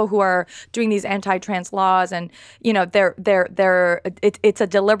 The people who are doing these anti-trans laws, and you know, it's a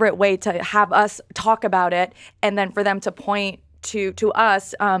deliberate way to have us talk about it, and then for them to point to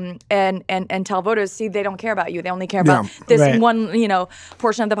us and tell voters, see, they don't care about you. They only care about this one, you know,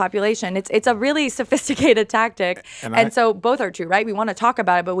 portion of the population. It's a really sophisticated tactic, and so both are true, right? We want to talk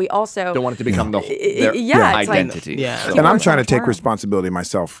about it, but we also don't want it to become their identity. Like, and I'm trying to take responsibility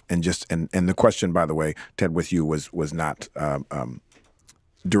myself, and the question, by the way, Ted, with you was not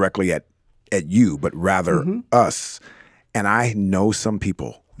directly at you, but rather us. And I know some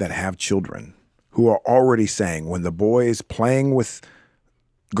people that have children who are already saying, when the boy is playing with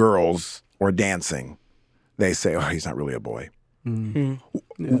girls or dancing, they say, "Oh, he's not really a boy."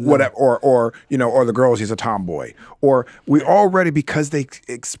 Whatever, or you know, or the girls, he's a tomboy. Or we already, because they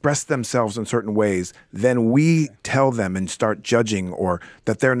express themselves in certain ways, then we tell them and start judging, or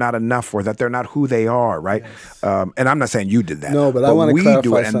that they're not enough, or that they're not who they are, right? Yes. And I'm not saying you did that. No, but I want to clarify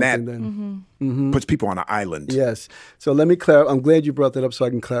do it, and something that puts people on an island. Yes. So let me clarify. I'm glad you brought that up so I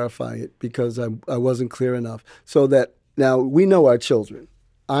can clarify it, because I wasn't clear enough. So that now we know our children.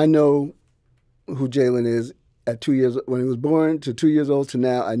 I know who Jalen is at 2 years, when he was born, to 2 years old to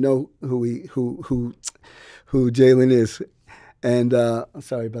now. I know who Jalen is, and I'm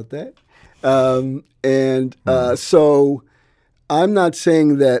sorry about that. So I'm not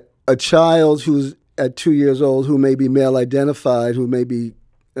saying that a child who's at 2 years old, who may be male identified, who may be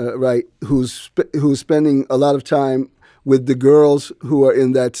who's spending a lot of time with the girls who are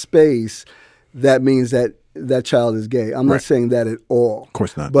in that space, that means that child is gay. I'm not saying that at all. Of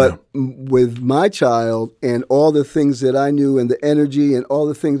course not. But with my child and all the things that I knew and the energy and all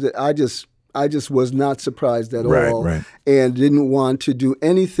the things that I just was not surprised at all, and didn't want to do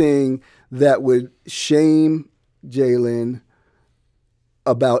anything that would shame Jalen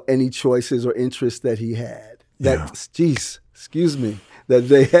about any choices or interests that he had. Excuse me, that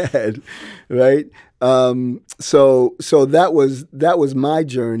they had, right? So that was my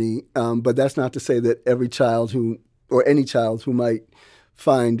journey, but that's not to say that every child any child who might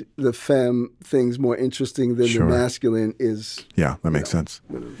find the femme things more interesting than the masculine is. Yeah, that makes sense.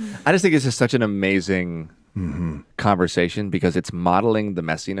 I just think this is such an amazing conversation, because it's modeling the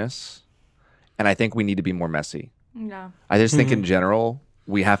messiness, and I think we need to be more messy. Yeah. I just think in general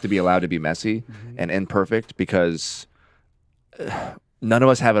we have to be allowed to be messy and imperfect, because none of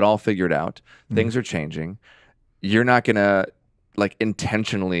us have it all figured out. Things are changing. You're not going to like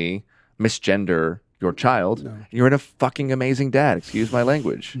intentionally misgender your child. No. You're a fucking amazing dad, excuse my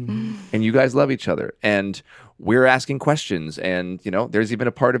language. And you guys love each other. And we're asking questions. And, you know, there's even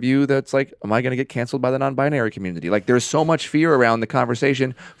a part of you that's like, am I going to get canceled by the non-binary community? Like, there's so much fear around the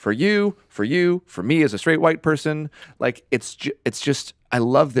conversation for you, for me as a straight white person. Like, it's just, I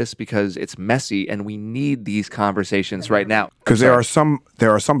love this because it's messy and we need these conversations right now. Because there are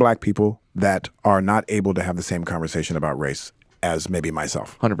some black people that are not able to have the same conversation about race as maybe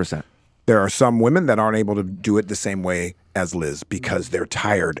myself. 100%. There are some women that aren't able to do it the same way as Liz because they're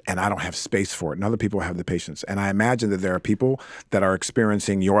tired and I don't have space for it. And other people have the patience. And I imagine that there are people that are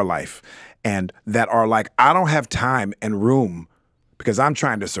experiencing your life and that are like, I don't have time and room because I'm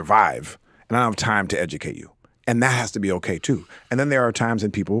trying to survive and I don't have time to educate you. And that has to be okay too. And then there are times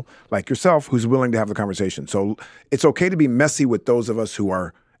in people like yourself who's willing to have the conversation. So it's okay to be messy with those of us who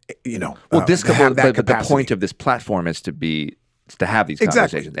are, you know, but the point of this platform is to have these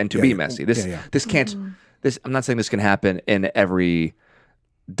conversations and to be messy. This can't. I'm not saying this can happen in every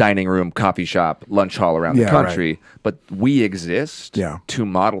dining room, coffee shop, lunch hall around the country, but we exist to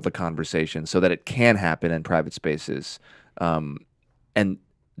model the conversation so that it can happen in private spaces. And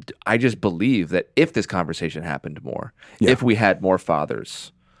I just believe that if this conversation happened more, if we had more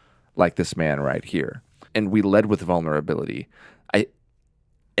fathers like this man right here, and we led with vulnerability,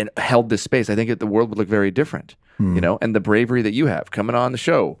 and held this space, I think the world would look very different. You know, and the bravery that you have coming on the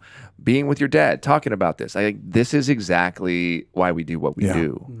show, being with your dad, talking about this. I think this is exactly why we do what we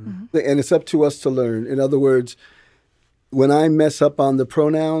do. And it's up to us to learn. In other words, when I mess up on the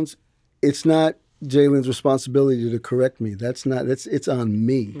pronouns, it's not Jalen's responsibility to correct me. It's on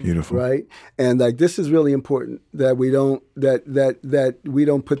me. Beautiful. Right? And like this is really important that we don't that we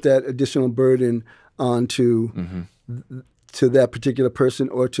don't put that additional burden onto to that particular person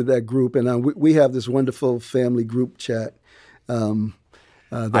or to that group. And we have this wonderful family group chat. I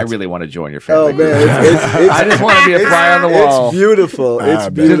really want to join your family. Oh, man. I just want to be a fly on the wall. It's beautiful. It's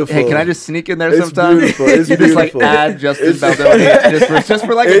beautiful. Hey, can I just sneak in there sometime? Beautiful. It's you beautiful. just like add Justin Baldoni just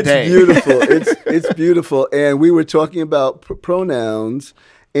for like a day. It's beautiful. It's beautiful. And we were talking about pronouns.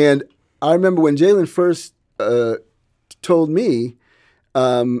 And I remember when Jalen first told me,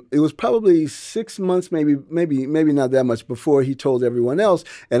 it was probably 6 months, maybe not that much before he told everyone else.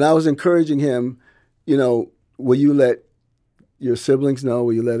 And I was encouraging him, you know, will you let your siblings know?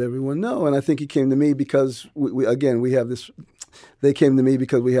 Will you let everyone know? And I think he came to me because they came to me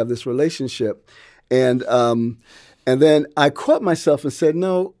because we have this relationship. And then I caught myself and said,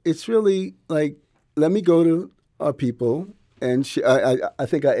 no, it's really like, let me go to our people. And I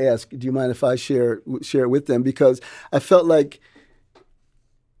think I asked, do you mind if I share it with them? Because I felt like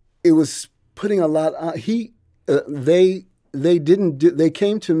it was putting a lot on. They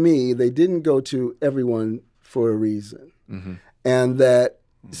came to me. They didn't go to everyone for a reason, and that.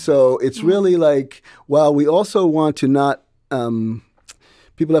 So it's really like, while we also want to not.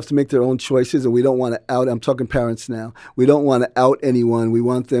 People have to make their own choices, and we don't want to out. I'm talking parents now. We don't want to out anyone. We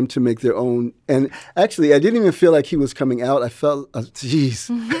want them to make their own. And actually, I didn't even feel like he was coming out. I felt,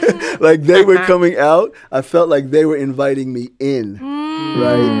 like they were coming out. I felt like they were inviting me in.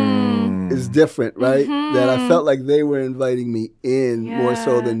 Right? It's different, right? That I felt like they were inviting me in more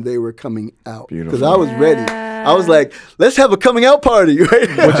so than they were coming out. Because I was ready. I was like, let's have a coming out party,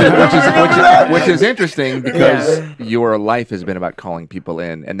 right? Which is interesting because your life has been about calling people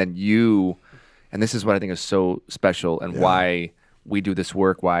in, and then and this is what I think is so special, and why we do this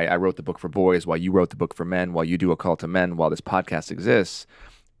work, why I wrote the book for boys, why you wrote the book for men, why you do A Call to Men, while this podcast exists,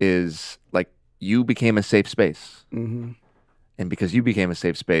 is like you became a safe space. And because you became a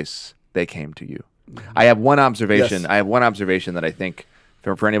safe space, they came to you. I have one observation. I have one observation that I think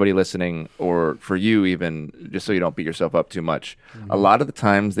for anybody listening, or for you even, just so you don't beat yourself up too much, a lot of the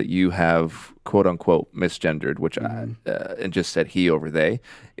times that you have quote unquote misgendered, which and just said he over they,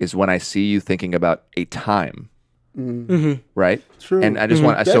 is when I see you thinking about a time. Right? True. And I just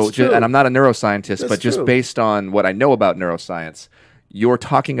want and I'm not a neuroscientist, but just based on what I know about neuroscience, you're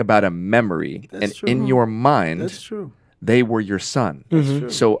talking about a memory, and in your mind, that's true. They were your son.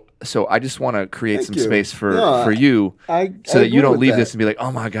 So I just want to create some space for you so that you don't leave this and be like,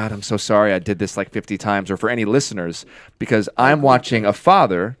 oh my God, I'm so sorry I did this like 50 times, or for any listeners, because I'm watching a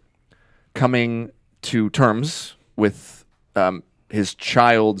father coming to terms with his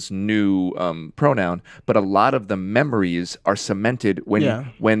child's new pronoun, but a lot of the memories are cemented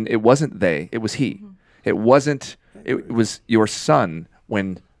when it wasn't they, it was he. It wasn't, it was your son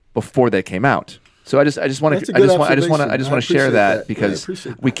before they came out. So I just want to share that because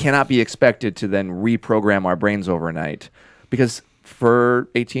we cannot be expected to then reprogram our brains overnight, because for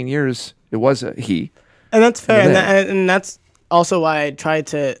 18 years it was a he. And that's fair, and that's also why I try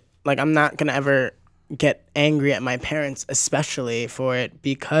to, like, I'm not gonna ever get angry at my parents, especially for it,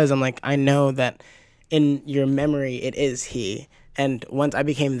 because I'm like, I know that in your memory, it is he. And once I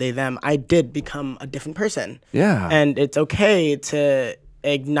became they, them, I did become a different person. Yeah. And it's okay to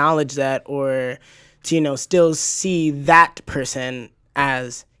acknowledge that, or to, you know, still see that person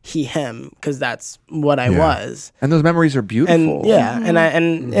as he, him, because that's what I was. And those memories are beautiful. And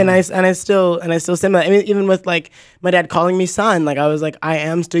I still say that. I mean, even with like my dad calling me son, like I was like, I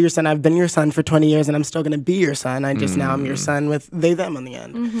am still your son. I've been your son for 20 years, and I'm still gonna be your son. I just now I'm your son with they, them on the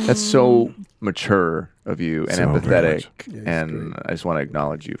end. That's so mature of you and So empathetic, Yeah, and I just want to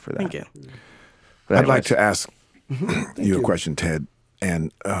acknowledge you for that. Thank you. But I'd like anyways. to ask you a question, Ted.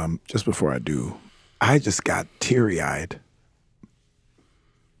 And just before I do, I just got teary-eyed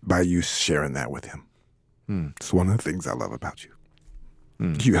by you sharing that with him. It's one of the things I love about you.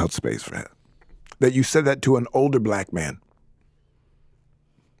 You held space for that. That you said that to an older black man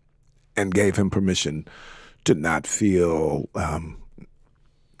and gave him permission to not feel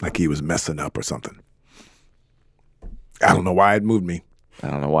like he was messing up or something. I don't know why it moved me. I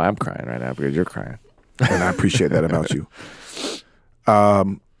don't know why I'm crying right now, because you're crying. And I appreciate that about you.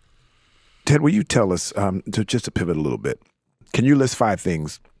 Ted, will you tell us, just to pivot a little bit, can you list 5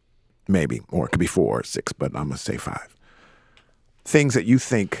 things, maybe, or it could be 4 or 6, but I'm going to say 5, things that you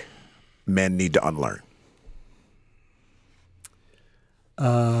think men need to unlearn?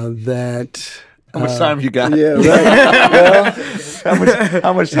 How much time have you got? Yeah, right. Well,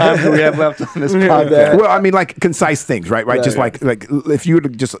 How much time do we have left on this podcast? Well, I mean, like concise things, right? Just like if you were to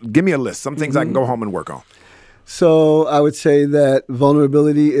just give me a list, some things I can go home and work on. so I would say that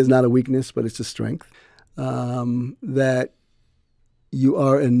vulnerability is not a weakness, but it's a strength. That you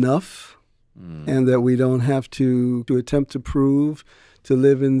are enough, and that we don't have to attempt to prove, to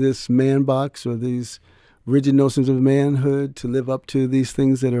live in this man box or these rigid notions of manhood, to live up to these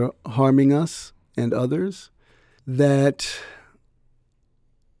things that are harming us and others. That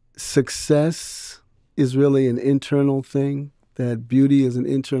success is really an internal thing, that beauty is an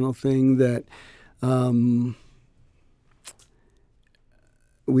internal thing, that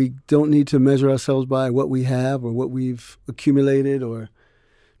we don't need to measure ourselves by what we have or what we've accumulated or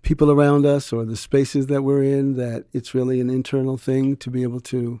people around us or the spaces that we're in, that it's really an internal thing to be able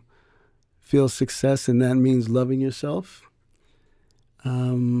to feel success, and that means loving yourself.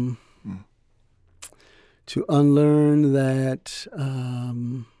 To unlearn that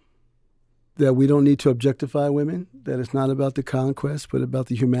that we don't need to objectify women, that it's not about the conquest, but about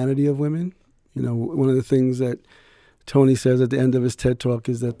the humanity of women. You know, one of the things that Tony says at the end of his TED Talk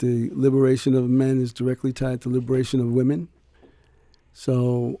is that the liberation of men is directly tied to liberation of women.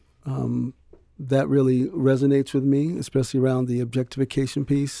 So that really resonates with me, especially around the objectification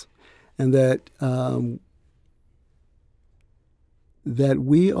piece, and that that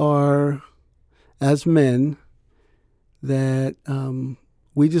we are, as men, that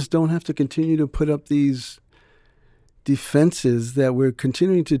we just don't have to continue to put up these defenses, that we're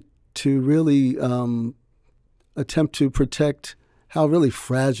continuing to really attempt to protect how really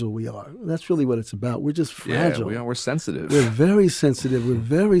fragile we are. That's really what it's about. We're just fragile. Yeah, we're sensitive. We're very sensitive. We're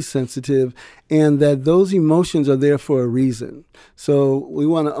very sensitive, and that those emotions are there for a reason. So we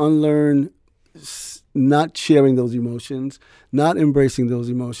want to unlearn not sharing those emotions, not embracing those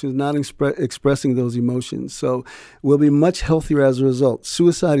emotions, not expressing those emotions. So we'll be much healthier as a result.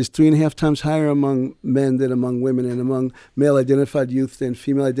 Suicide is 3.5 times higher among men than among women, and among male-identified youth than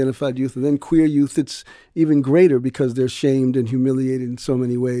female-identified youth. And then queer youth, it's even greater because they're shamed and humiliated in so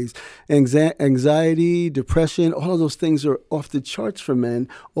many ways. Anxiety, depression, all of those things are off the charts for men,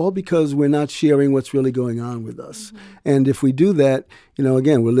 all because we're not sharing what's really going on with us. And if we do that, you know,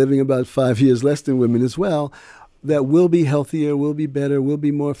 again, we're living about 5 years less than women as well, that we'll be healthier, we'll be better, we'll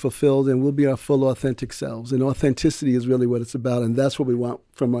be more fulfilled, and we'll be our full authentic selves. And authenticity is really what it's about, and that's what we want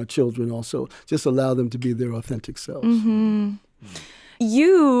from our children also. Just allow them to be their authentic selves.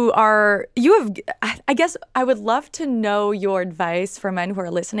 You have, I guess I would love to know your advice for men who are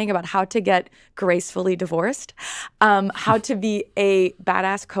listening about how to get gracefully divorced, how to be a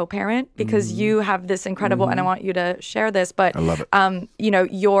badass co-parent, because you have this incredible, and I want you to share this, but I love it. you know,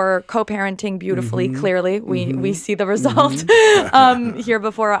 you're co-parenting beautifully, clearly. We see the result here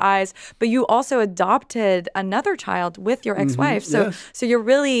before our eyes, but you also adopted another child with your ex-wife. So, yes. so you're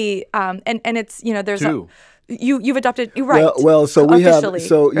really, and it's, you know, there's Two. You've adopted, you're right. Well, so we have,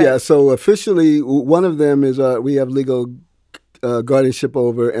 Officially, so officially, one of them is we have legal guardianship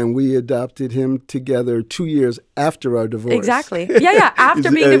over, and we adopted him together 2 years after our divorce. Exactly. Yeah.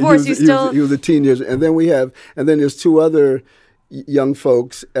 After being divorced, he was a teenager, and then there's 2 other young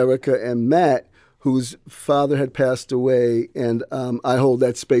folks, Erica and Matt, whose father had passed away, and I hold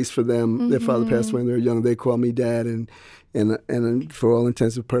that space for them. Mm-hmm. Their father passed away when they were young. They call me dad, and for all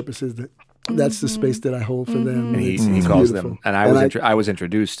intents and purposes, that's the space that I hold for them. And he It's calls beautiful. them. And I was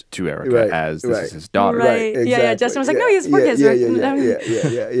introductor to Erica as this is his daughter. Right. Exactly. Yeah. Justin was like, no, he's 4 kids.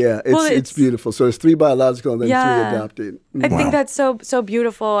 Yeah. Well, It's beautiful. So it's 3 biological and then 3 adopted. I think that's so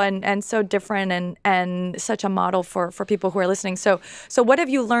beautiful and so different and such a model for people who are listening. So what have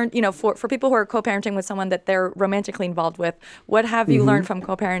you learned, for people who are co-parenting with someone that they're romantically involved with, what have you learned from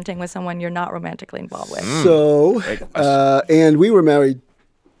co-parenting with someone you're not romantically involved with? So, and we were married,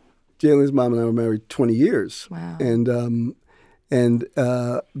 Jalen's mom and I were married 20 years. Wow. And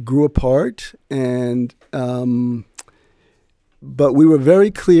grew apart, but we were very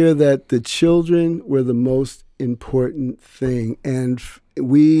clear that the children were the most important thing. And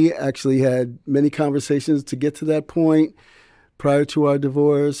we actually had many conversations to get to that point prior to our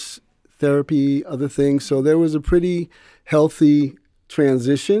divorce, therapy, other things. So there was a pretty healthy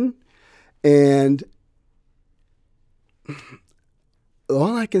transition. And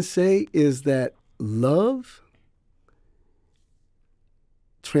all I can say is that love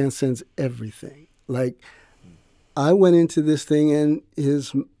transcends everything. Like, I went into this thing, and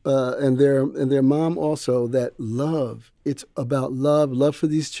their mom also, that love. It's about love for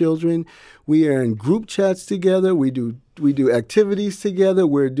these children. We are in group chats together. We do activities together.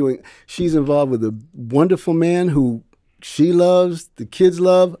 She's involved with a wonderful man who she loves, the kids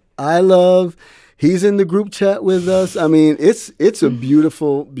love, I love. He's in the group chat with us. I mean, it's a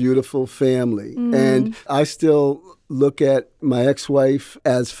beautiful, beautiful family. And I still look at my ex-wife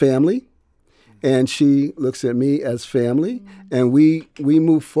as family, and she looks at me as family, and we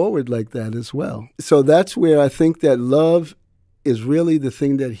move forward like that as well. So that's where I think that love is really the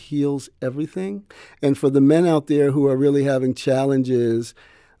thing that heals everything. And for the men out there who are really having challenges,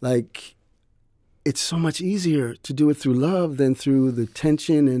 like, it's so much easier to do it through love than through the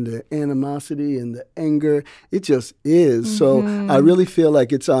tension and the animosity and the anger. It just is. So I really feel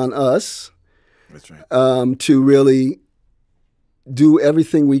like it's on us. That's right. To really do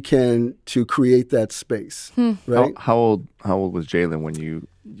everything we can to create that space. Right? How old was Jalen when you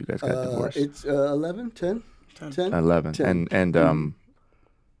guys got divorced? It's 11, 10. 11. 10. And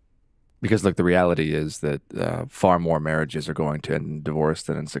because look, the reality is that far more marriages are going to end in divorce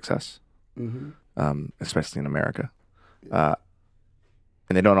than in success. Especially in America. And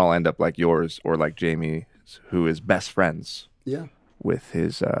they don't all end up like yours or like Jamie, who is best friends with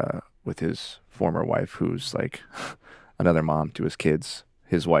his former wife, who's like another mom to his kids.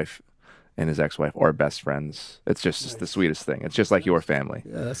 His wife and his ex-wife are best friends. It's just the sweetest thing. It's just like your family.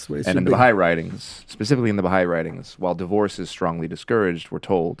 Yeah, that's the way it and should in the be. Baha'i writings, specifically in the Baha'i writings, while divorce is strongly discouraged, we're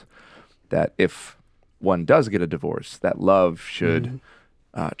told that if one does get a divorce, that love should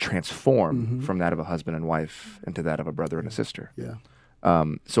transform from that of a husband and wife into that of a brother and a sister. Yeah.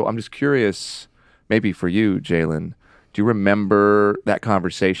 So I'm just curious, maybe for you, Jalen, do you remember that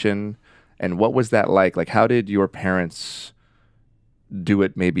conversation? And what was that like? Like, how did your parents do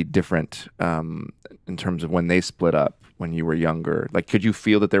it maybe different in terms of when they split up when you were younger? Like, could you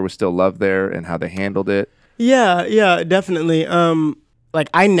feel that there was still love there and how they handled it? Yeah, definitely. Like,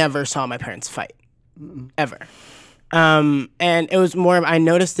 I never saw my parents fight, ever. And it was more, I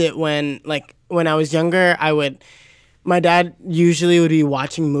noticed it when I was younger, my dad usually would be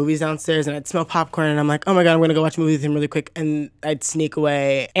watching movies downstairs, and I'd smell popcorn, and I'm like, oh my God, I'm going to go watch a movie with him really quick. And I'd sneak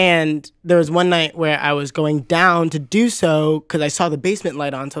away. And there was one night where I was going down to do so because I saw the basement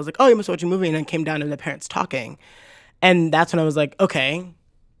light on. So I was like, oh, you must watch a movie. And I came down to the parents talking. And that's when I was like, okay,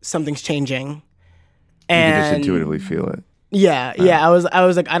 something's changing. And you could just intuitively feel it. Yeah. I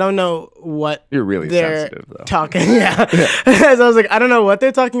was like, I don't know what you're really they're sensitive, though. talking. Yeah. So I was like, I don't know what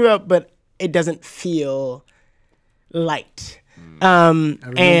they're talking about, but it doesn't feel light.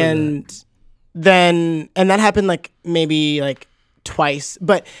 And that happened like maybe like twice.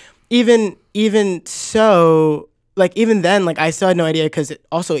 But even so, like even then, like I still had no idea because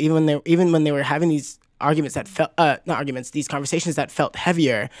also even when they were having these arguments that felt these conversations that felt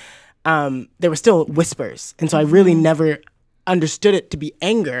heavier, there were still whispers, and so I really never understood it to be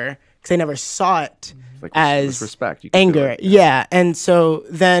anger because I never saw it like as respect. Anger. Yeah. And so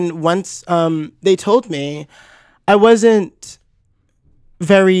then once they told me, I wasn't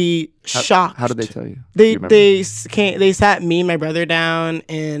very shocked. How did they tell you? They sat me and my brother down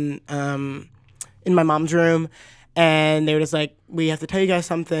in my mom's room, and they were just like, we have to tell you guys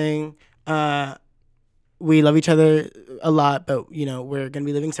something. We love each other a lot, but we're gonna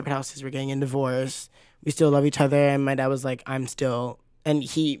be living separate houses. We're getting a divorce. We still love each other. And my dad was like, I'm still and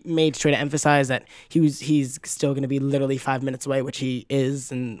he made sure to emphasize that he's still going to be literally 5 minutes away, which he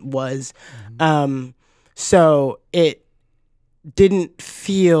is and was. So it didn't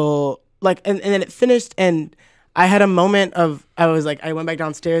feel like, and then it finished, and I had a moment of, I went back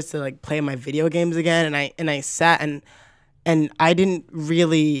downstairs to like play my video games again, and I sat and I didn't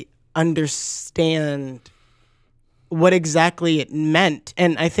really understand what exactly it meant.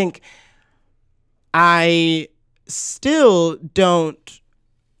 And I think I still don't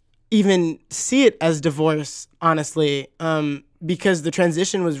even see it as divorce, honestly, because the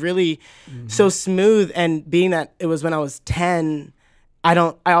transition was really so smooth. And being that it was when I was 10, I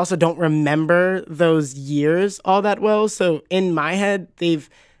also don't remember those years all that well. So in my head, they've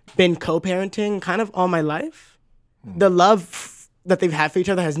been co-parenting kind of all my life. The love that they've had for each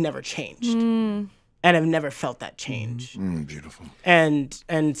other has never changed. And I've never felt that change. Beautiful. And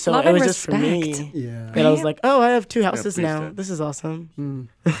so Love it and was just for me. respect. Yeah. That I was like, oh, I have 2 houses now. This is awesome.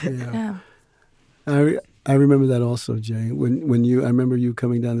 Yeah. I remember that also, Jay. When I remember you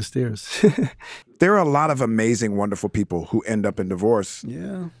coming down the stairs. There are a lot of amazing, wonderful people who end up in divorce.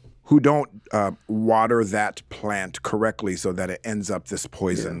 Yeah. Who don't water that plant correctly so that it ends up this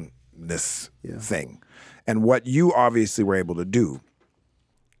poisonous thing. And what you obviously were able to do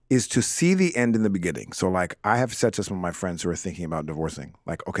is to see the end in the beginning. So like I have said to some of my friends who are thinking about divorcing,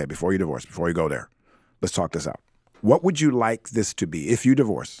 like, okay, before you divorce, before you go there, let's talk this out. What would you like this to be if you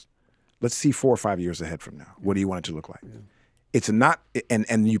divorce? Let's see 4 or 5 years ahead from now. What do you want it to look like? Yeah. It's not,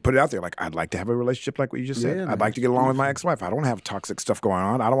 and you put it out there like, I'd like to have a relationship like what you just said. Yeah, I'd like to get along with my ex-wife. I don't have toxic stuff going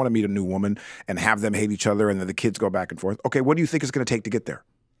on. I don't want to meet a new woman and have them hate each other and then the kids go back and forth. Okay, what do you think it's going to take to get there?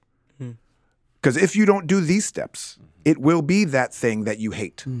 Because if you don't do these steps, it will be that thing that you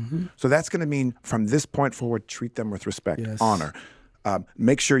hate. So that's going to mean from this point forward, treat them with respect, honor.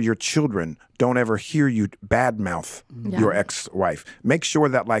 Make sure your children don't ever hear you badmouth your ex-wife. Make sure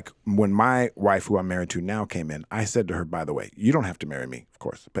that, like, when my wife, who I'm married to now, came in, I said to her, by the way, you don't have to marry me, of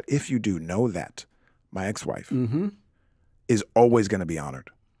course. But if you do, know that my ex-wife is always going to be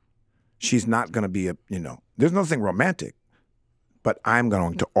honored. She's not going to be there's nothing romantic, but I'm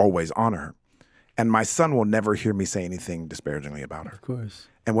going to always honor her. And my son will never hear me say anything disparagingly about her. Of course.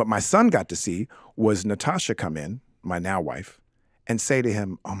 And what my son got to see was Natasha come in, my now wife, and say to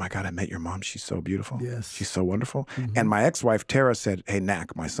him, oh my God, I met your mom. She's so beautiful. Yes. She's so wonderful. And my ex-wife, Tara, said, hey,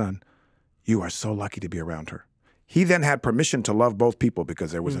 Nak, my son, you are so lucky to be around her. He then had permission to love both people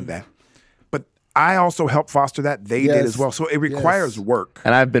because there wasn't that. But I also helped foster that. They did as well. So it requires work.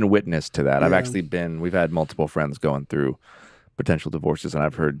 And I've been witness to that. I've actually we've had multiple friends going through potential divorces, and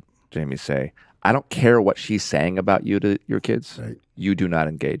I've heard Jamie say, I don't care what she's saying about you to your kids. Right. You do not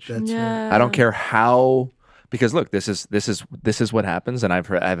engage. That's right. I don't care how, because look, this is what happens,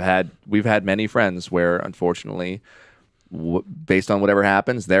 and we've had many friends where, unfortunately, based on whatever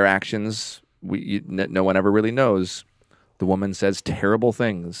happens, their actions, no one ever really knows. The woman says terrible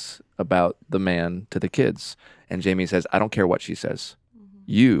things about the man to the kids, and Jamie says, I don't care what she says.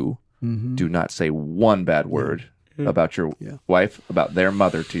 You do not say one bad word about your wife, about their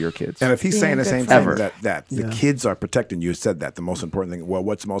mother to your kids. And if he's saying the same thing, that the kids are protecting you, said that the most important thing, well,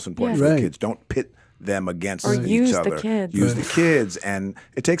 what's most important for the kids? Don't pit them against each other. Use the kids. And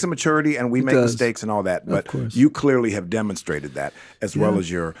it takes a maturity, and we make mistakes and all that. But you clearly have demonstrated that, as well as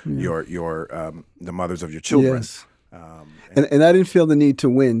your the mothers of your children. Yes. And I didn't feel the need to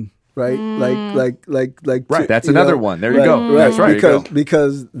win. Right, like. Right, that's another one. There you go. Right, that's right.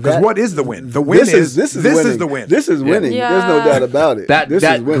 Because what is the win? The win is this is the win. This is winning. Yeah. There's no doubt about it. That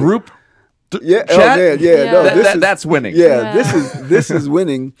group. Chat? No, that's winning. This is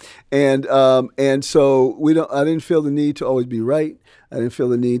winning, and so I didn't feel the need to always be right. I didn't feel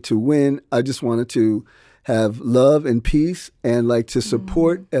the need to win. I just wanted to have love and peace and like to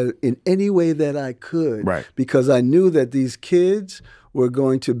support in any way that I could. Right. Because I knew that these kids were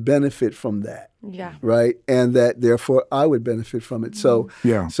going to benefit from that. Yeah. Right. And that therefore I would benefit from it. So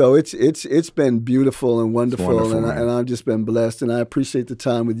So it's been beautiful and wonderful, and I've just been blessed, and I appreciate the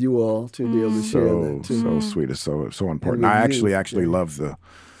time with you all to be able to share that too. So sweet. It's so important. I actually love the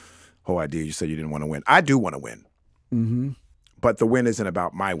whole idea. You said you didn't want to win. I do want to win. Mm-hmm. But the win isn't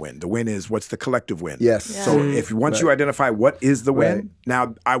about my win. The win is what's the collective win. Yes. Yeah. So if once you identify what is the win,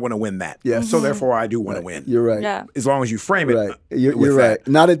 now I want to win that. Yes. So therefore I do want to win. You're right. Yeah. As long as you frame it. Right. You're right.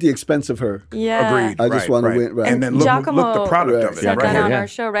 Not at the expense of her. Yeah. Agreed. I just want to win. Right. And then look the product of it. Said Right that here. on our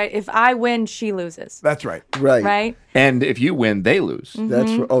show, right? If I win, she loses. That's right. Right. Right? And if you win, they lose. That's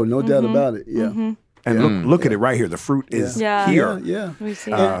no doubt about it. Yeah. And look at it right here. The fruit is here. Yeah. We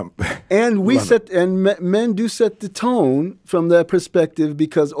see it. And we men do set the tone from that perspective,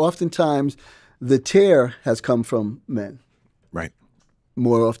 because oftentimes the tear has come from men. Right.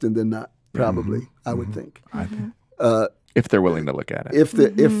 more often than not. Probably, I would think. If they're willing to look at it.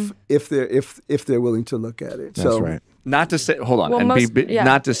 If they're willing to look at it. That's right. Not to say, hold on, Well,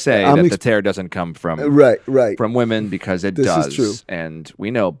 not to say that the terror doesn't come from from women, because it does. This is true. And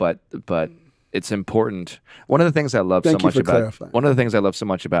we know, but it's important. One of the things I love so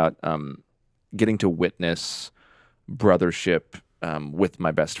much about getting to witness brothership with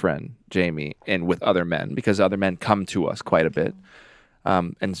my best friend Jamie and with other men, because other men come to us quite a bit.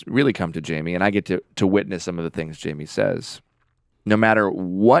 And really come to Jamie, and I get to witness some of the things Jamie says. No matter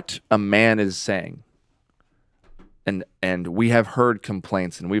what a man is saying, and we have heard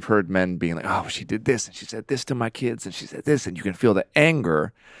complaints, and we've heard men being like, oh, she did this, and she said this to my kids, and she said this, and you can feel the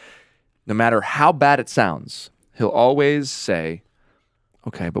anger. No matter how bad it sounds, he'll always say,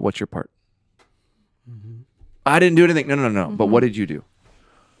 okay, but what's your part? I didn't do anything. No. But what did you do?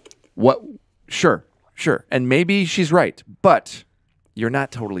 What? Sure. And maybe she's right, but you're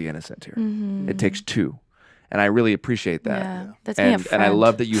not totally innocent here. It takes two. And I really appreciate that. Yeah, that's being a friend. And I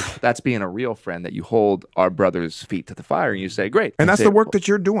love that that's being a real friend, that you hold our brother's feet to the fire and you say, great. And that's the work that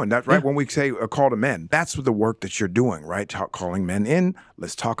you're doing. That's right. When we say a call to men, that's the work that you're doing, right? Calling men in.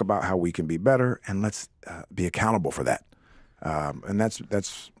 Let's talk about how we can be better, and let's be accountable for that. And that's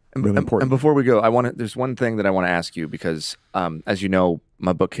really important. And before we go, there's one thing that I want to ask you, because as you know,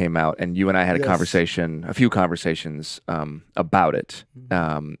 my book came out, and you and I had a few conversations about it.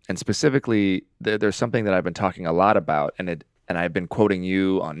 And specifically, there's something that I've been talking a lot about, and I've been quoting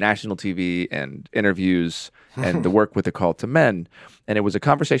you on national TV and interviews and the work with the Call to Men. And it was a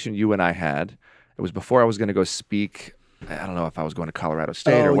conversation you and I had. It was before I was going to go speak. I don't know if I was going to Colorado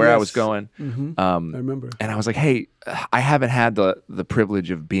State or where I was going. I remember. And I was like, hey, I haven't had the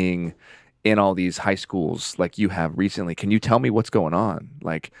privilege of being in all these high schools like you have recently. Can you tell me what's going on?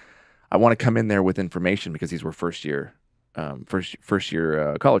 Like, I want to come in there with information, because these were first year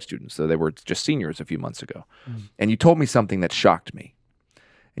college students. So they were just seniors a few months ago. And you told me something that shocked me.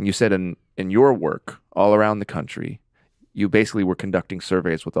 And you said in your work all around the country, you basically were conducting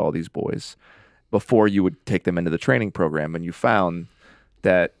surveys with all these boys before you would take them into the training program. And you found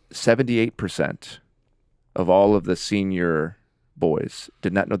that 78% of all of the senior boys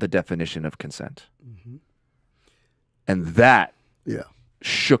did not know the definition of consent. And that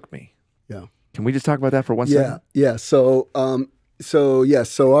shook me. Yeah. Can we just talk about that for 1 second? Yeah. So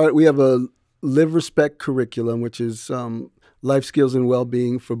we have a Live Respect curriculum, which is life skills and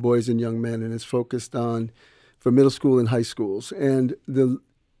well-being for boys and young men, and it's focused on for middle school and high schools. And we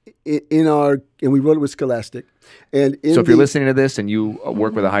wrote it with Scholastic. And so if you're listening to this and you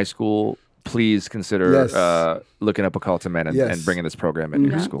work with a high school, please consider looking up A Call to Men and bringing this program into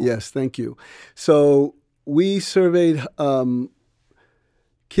your school. Yes, thank you. So we surveyed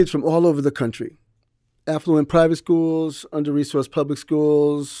kids from all over the country, affluent private schools, under-resourced public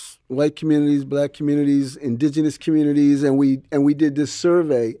schools, white communities, black communities, indigenous communities, and we did this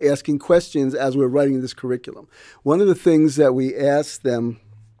survey asking questions as we're writing this curriculum. One of the things that we asked them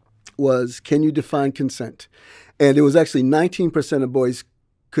was, can you define consent? And it was actually 19% of boys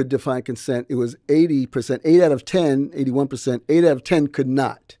could define consent. It was 80%, 8 out of 10, 81%, 8 out of 10 could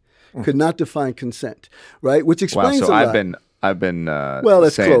not define consent, right? Which explains a lot. I've been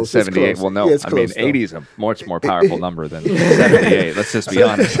that's saying close. 78. It's close. Well, no, Yeah, it's I mean, close, 80 is a much more powerful number than 78. Let's just be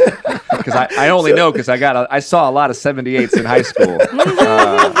honest. Because I only know because I saw a lot of 78s in high school.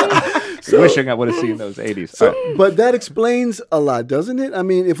 Wishing I would have seen those 80s. But that explains a lot, doesn't it? I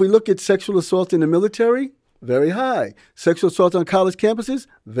mean, if we look at sexual assault in the military, very high. Sexual assault on college campuses,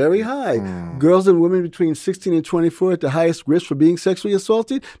 very high. Girls and women between 16 and 24 at the highest risk for being sexually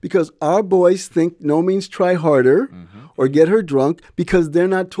assaulted, because our boys think no means try harder or get her drunk, because they're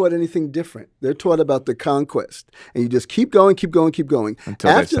not taught anything different. They're taught about the conquest. And you just keep going.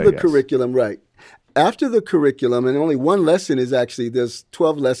 After the curriculum, right. After the curriculum, and only one lesson is actually, there's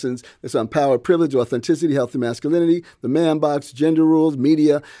 12 lessons. It's on power, privilege, authenticity, healthy masculinity, the man box, gender rules,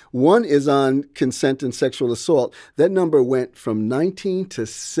 media. One is on consent and sexual assault. That number went from 19 to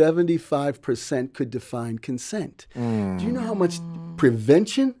 75% could define consent. Do you know how much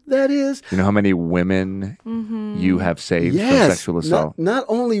prevention that is? You know how many women you have saved from sexual assault? Not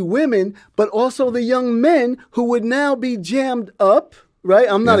only women, but also the young men who would now be jammed up. Right?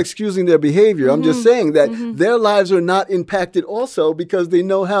 I'm not excusing their behavior. I'm just saying that their lives are not impacted also because they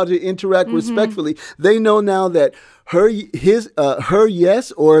know how to interact respectfully. They know now that her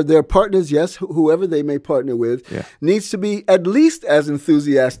yes, or their partner's yes, whoever they may partner with, needs to be at least as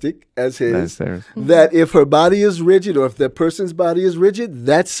enthusiastic as his. That if her body is rigid, or if that person's body is rigid,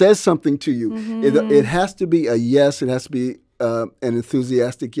 that says something to you. It has to be a yes. It has to be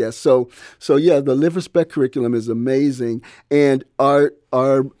enthusiastic yes. So yeah, the Live Respect curriculum is amazing, and our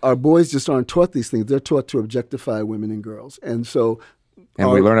boys just aren't taught these things. They're taught to objectify women and girls, and so we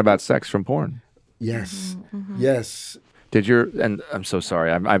learn about sex from porn. Yes, yes. And I'm so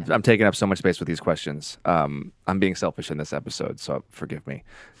sorry. I'm taking up so much space with these questions. I'm being selfish in this episode, so forgive me.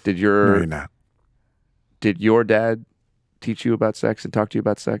 No, you're not. Did your dad teach you about sex and talk to you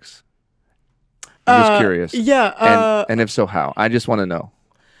about sex? I'm just curious. Yeah. And if so, how? I just want to know.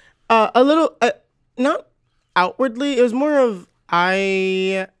 A little, not outwardly. It was more of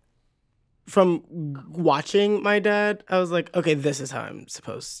from watching my dad, I was like, okay, this is how I'm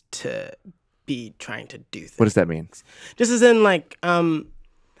supposed to be trying to do things. What does that mean? Just as in, like,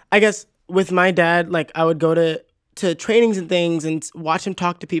 I guess with my dad, like, I would go to trainings and things and watch him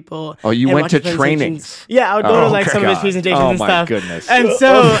talk to people. Oh, you went to trainings? Yeah, I would go to like some of his presentations and stuff. Oh my goodness! And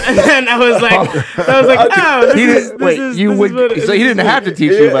so, and then I was like, oh, so he didn't have to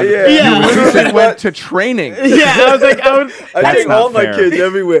teach you about it. You just went to training. Yeah, I was like, I take all my kids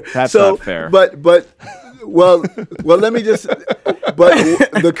everywhere. That's not fair. But well, let me just. But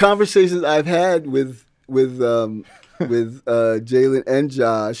the conversations I've had with Jalen and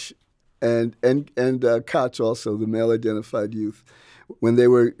Josh. And Koch also, the male-identified youth, when they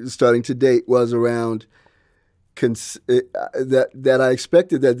were starting to date, was around that I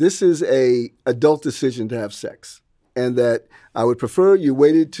expected that this is a adult decision to have sex, and that I would prefer you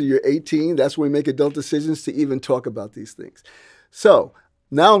waited till you're 18. That's when we make adult decisions to even talk about these things. So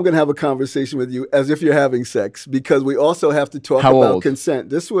now I'm going to have a conversation with you as if you're having sex, because we also have to talk about consent.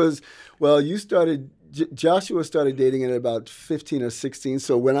 This was, you started. Joshua started dating at about 15 or 16.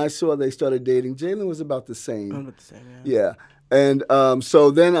 So when I saw they started dating, Jalen was about the same. About the same, yeah. And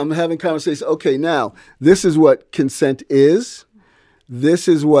so then I'm having conversations. Okay, now this is what consent is. This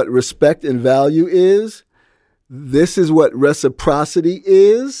is what respect and value is. This is what reciprocity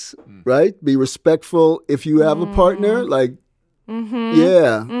is, right? Be respectful if you have a partner, like.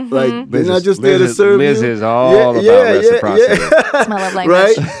 Yeah, like they're not just there to serve Liz you. is all about reciprocity. That's my love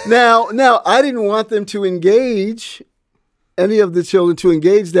language. Right? Now, I didn't want them to engage, any of the children to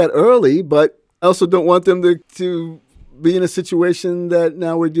engage that early, but I also don't want them to be in a situation that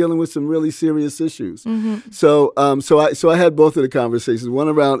now we're dealing with some really serious issues. So I had both of the conversations, one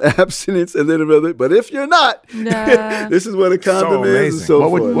around abstinence and then another, but if you're not, this is what a condom is and so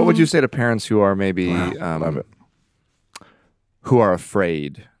forth. What would you say to parents who are maybe love it. who are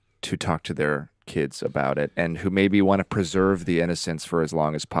afraid to talk to their kids about it and who maybe want to preserve the innocence for as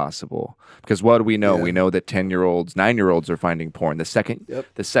long as possible? Because what do we know? We know that 10-year-olds, 9-year-olds are finding porn. The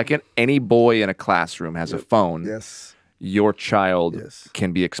second any boy in a classroom has a phone, your child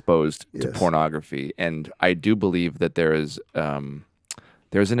can be exposed to pornography. And I do believe that there's an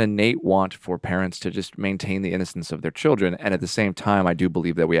innate want for parents to just maintain the innocence of their children. And at the same time, I do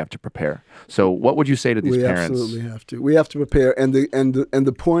believe that we have to prepare. So what would you say to these parents? We absolutely have to. We have to prepare. And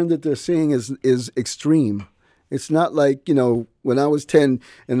the porn that they're seeing is extreme. It's not like, when I was 10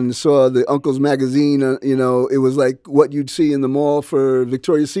 and saw the Uncle's magazine, it was like what you'd see in the mall for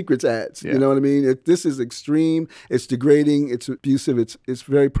Victoria's Secret's ads. You know what I mean? This is extreme. It's degrading. It's abusive. It's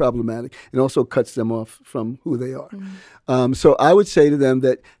very problematic. It also cuts them off from who they are. So I would say to them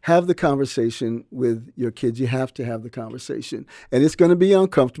that have the conversation with your kids. You have to have the conversation. And it's going to be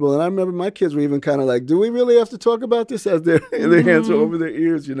uncomfortable. And I remember my kids were even kind of like, do we really have to talk about this, as their hands are over their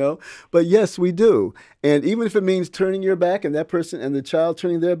ears, But yes, we do. And even if it means turning your back and that person and the child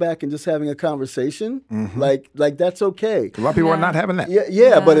turning their back and just having a conversation, like that's okay. A lot of people are not having that.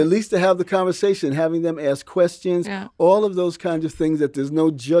 Yeah, but at least to have the conversation, having them ask questions, all of those kinds of things, that there's no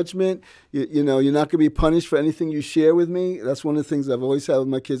judgment. You're not going to be punished for anything you share with me. That's one of the things I've always had with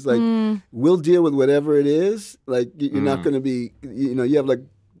my kids. Like, we'll deal with whatever it is. Like, you're not going to be, you have like,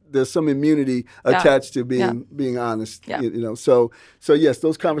 there's some immunity attached to being honest. So yes,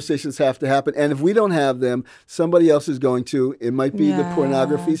 those conversations have to happen. And if we don't have them, somebody else is going to. It might be the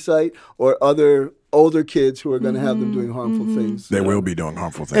pornography site or other older kids who are going to have them doing harmful things. They will be doing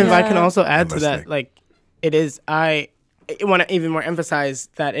harmful things. And if I can also add to that, like, I want to even more emphasize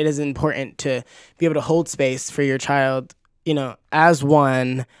that it is important to be able to hold space for your child. As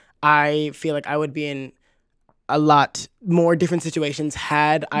one, I feel like I would be in a lot more different situations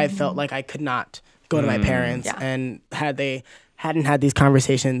had I felt like I could not go to my parents, and had they hadn't had these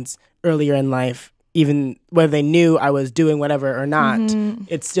conversations earlier in life, even whether they knew I was doing whatever or not,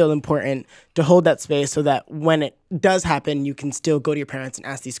 it's still important to hold that space so that when it does happen, you can still go to your parents and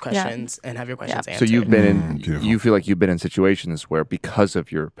ask these questions and have your questions answered. So you've been you feel like you've been in situations where, because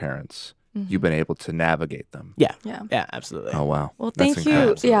of your parents, you've been able to navigate them. Yeah, absolutely. Oh, wow. Well, thank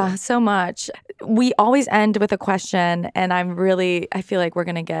you. Yeah, so much. we always end with a question, and I feel like we're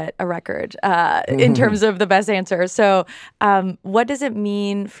going to get a record in terms of the best answer. So what does it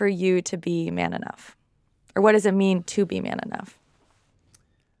mean for you to be man enough? Or what does it mean to be man enough?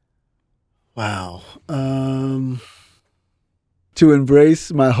 Wow. To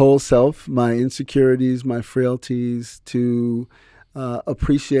embrace my whole self, my insecurities, my frailties, to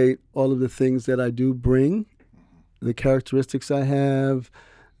appreciate all of the things that I do bring, the characteristics I have,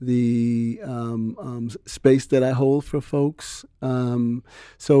 the space that I hold for folks.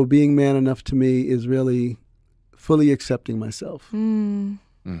 So being man enough to me is really fully accepting myself. How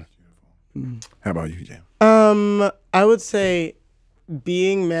about you, Jam? I would say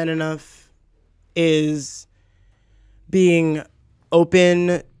being man enough is being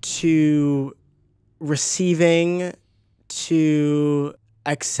open to receiving, to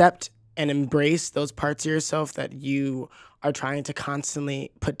accept and embrace those parts of yourself that you are trying to constantly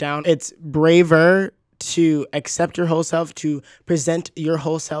put down. It's braver to accept your whole self, to present your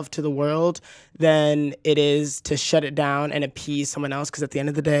whole self to the world, than it is to shut it down and appease someone else. Because at the end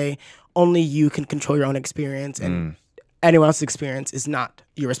of the day, only you can control your own experience, and anyone else's experience is not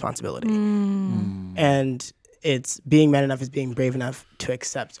your responsibility. And it's being man enough is being brave enough to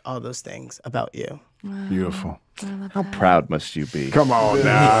accept all those things about you. Wow. Beautiful. How proud must you be? Come on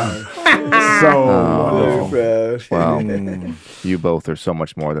now. So wonderful. Well, you both are so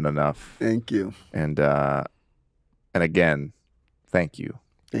much more than enough. Thank you. And again, thank you.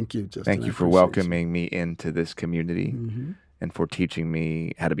 Thank you, Justin. Thank you for welcoming me into this community and for teaching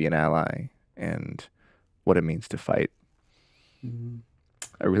me how to be an ally and what it means to fight.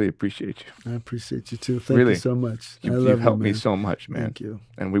 I really appreciate you. I appreciate you too. Thank you so much. You've helped me so much, man. Thank you.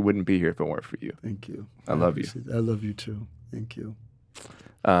 And we wouldn't be here if it weren't for you. Thank you. I love you. I love you too. Thank you.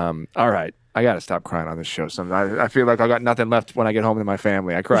 All right. I got to stop crying on this show. I feel like I got nothing left when I get home to my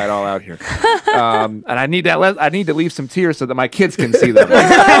family. I cry it all out here. And I need to leave some tears so that my kids can see them.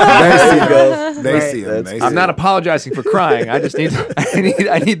 They see them. I'm not apologizing for crying. I just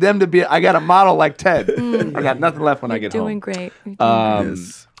I need them to be. I got a model like Ted. I got nothing left when I get home. Doing great.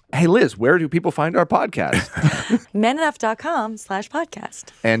 Hey, Liz, where do people find our podcast?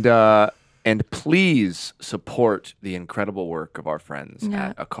 manenough.com/podcast. And please support the incredible work of our friends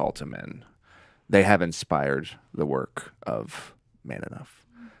at A Call to Men. They have inspired the work of Man Enough.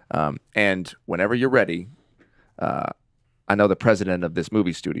 And whenever you're ready, I know the president of this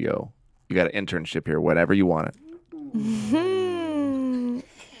movie studio. You got an internship here, whenever you want it.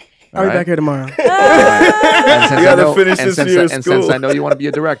 I'll be back here tomorrow. You gotta finish this year of school. And since I know you want to be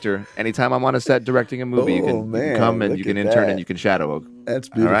a director, anytime I'm on a set directing a movie, you can come and you can intern and you can shadow. That's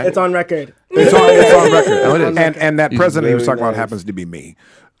beautiful. All right? It's on record. It's on record. Oh, it is. And that president he was talking about happens to be me.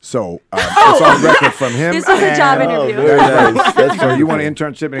 So it's on record from him. This was a job interview. Very nice. That's So you want an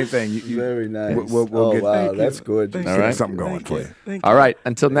internship, anything? very nice. We'll get wow, that's gorgeous. All right. something going for you. All right.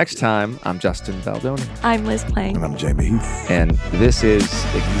 Until next time, I'm Justin Baldoni. I'm Liz Plank. And I'm Jamie Heath. And this is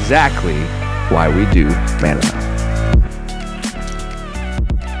exactly why we do Man Enough.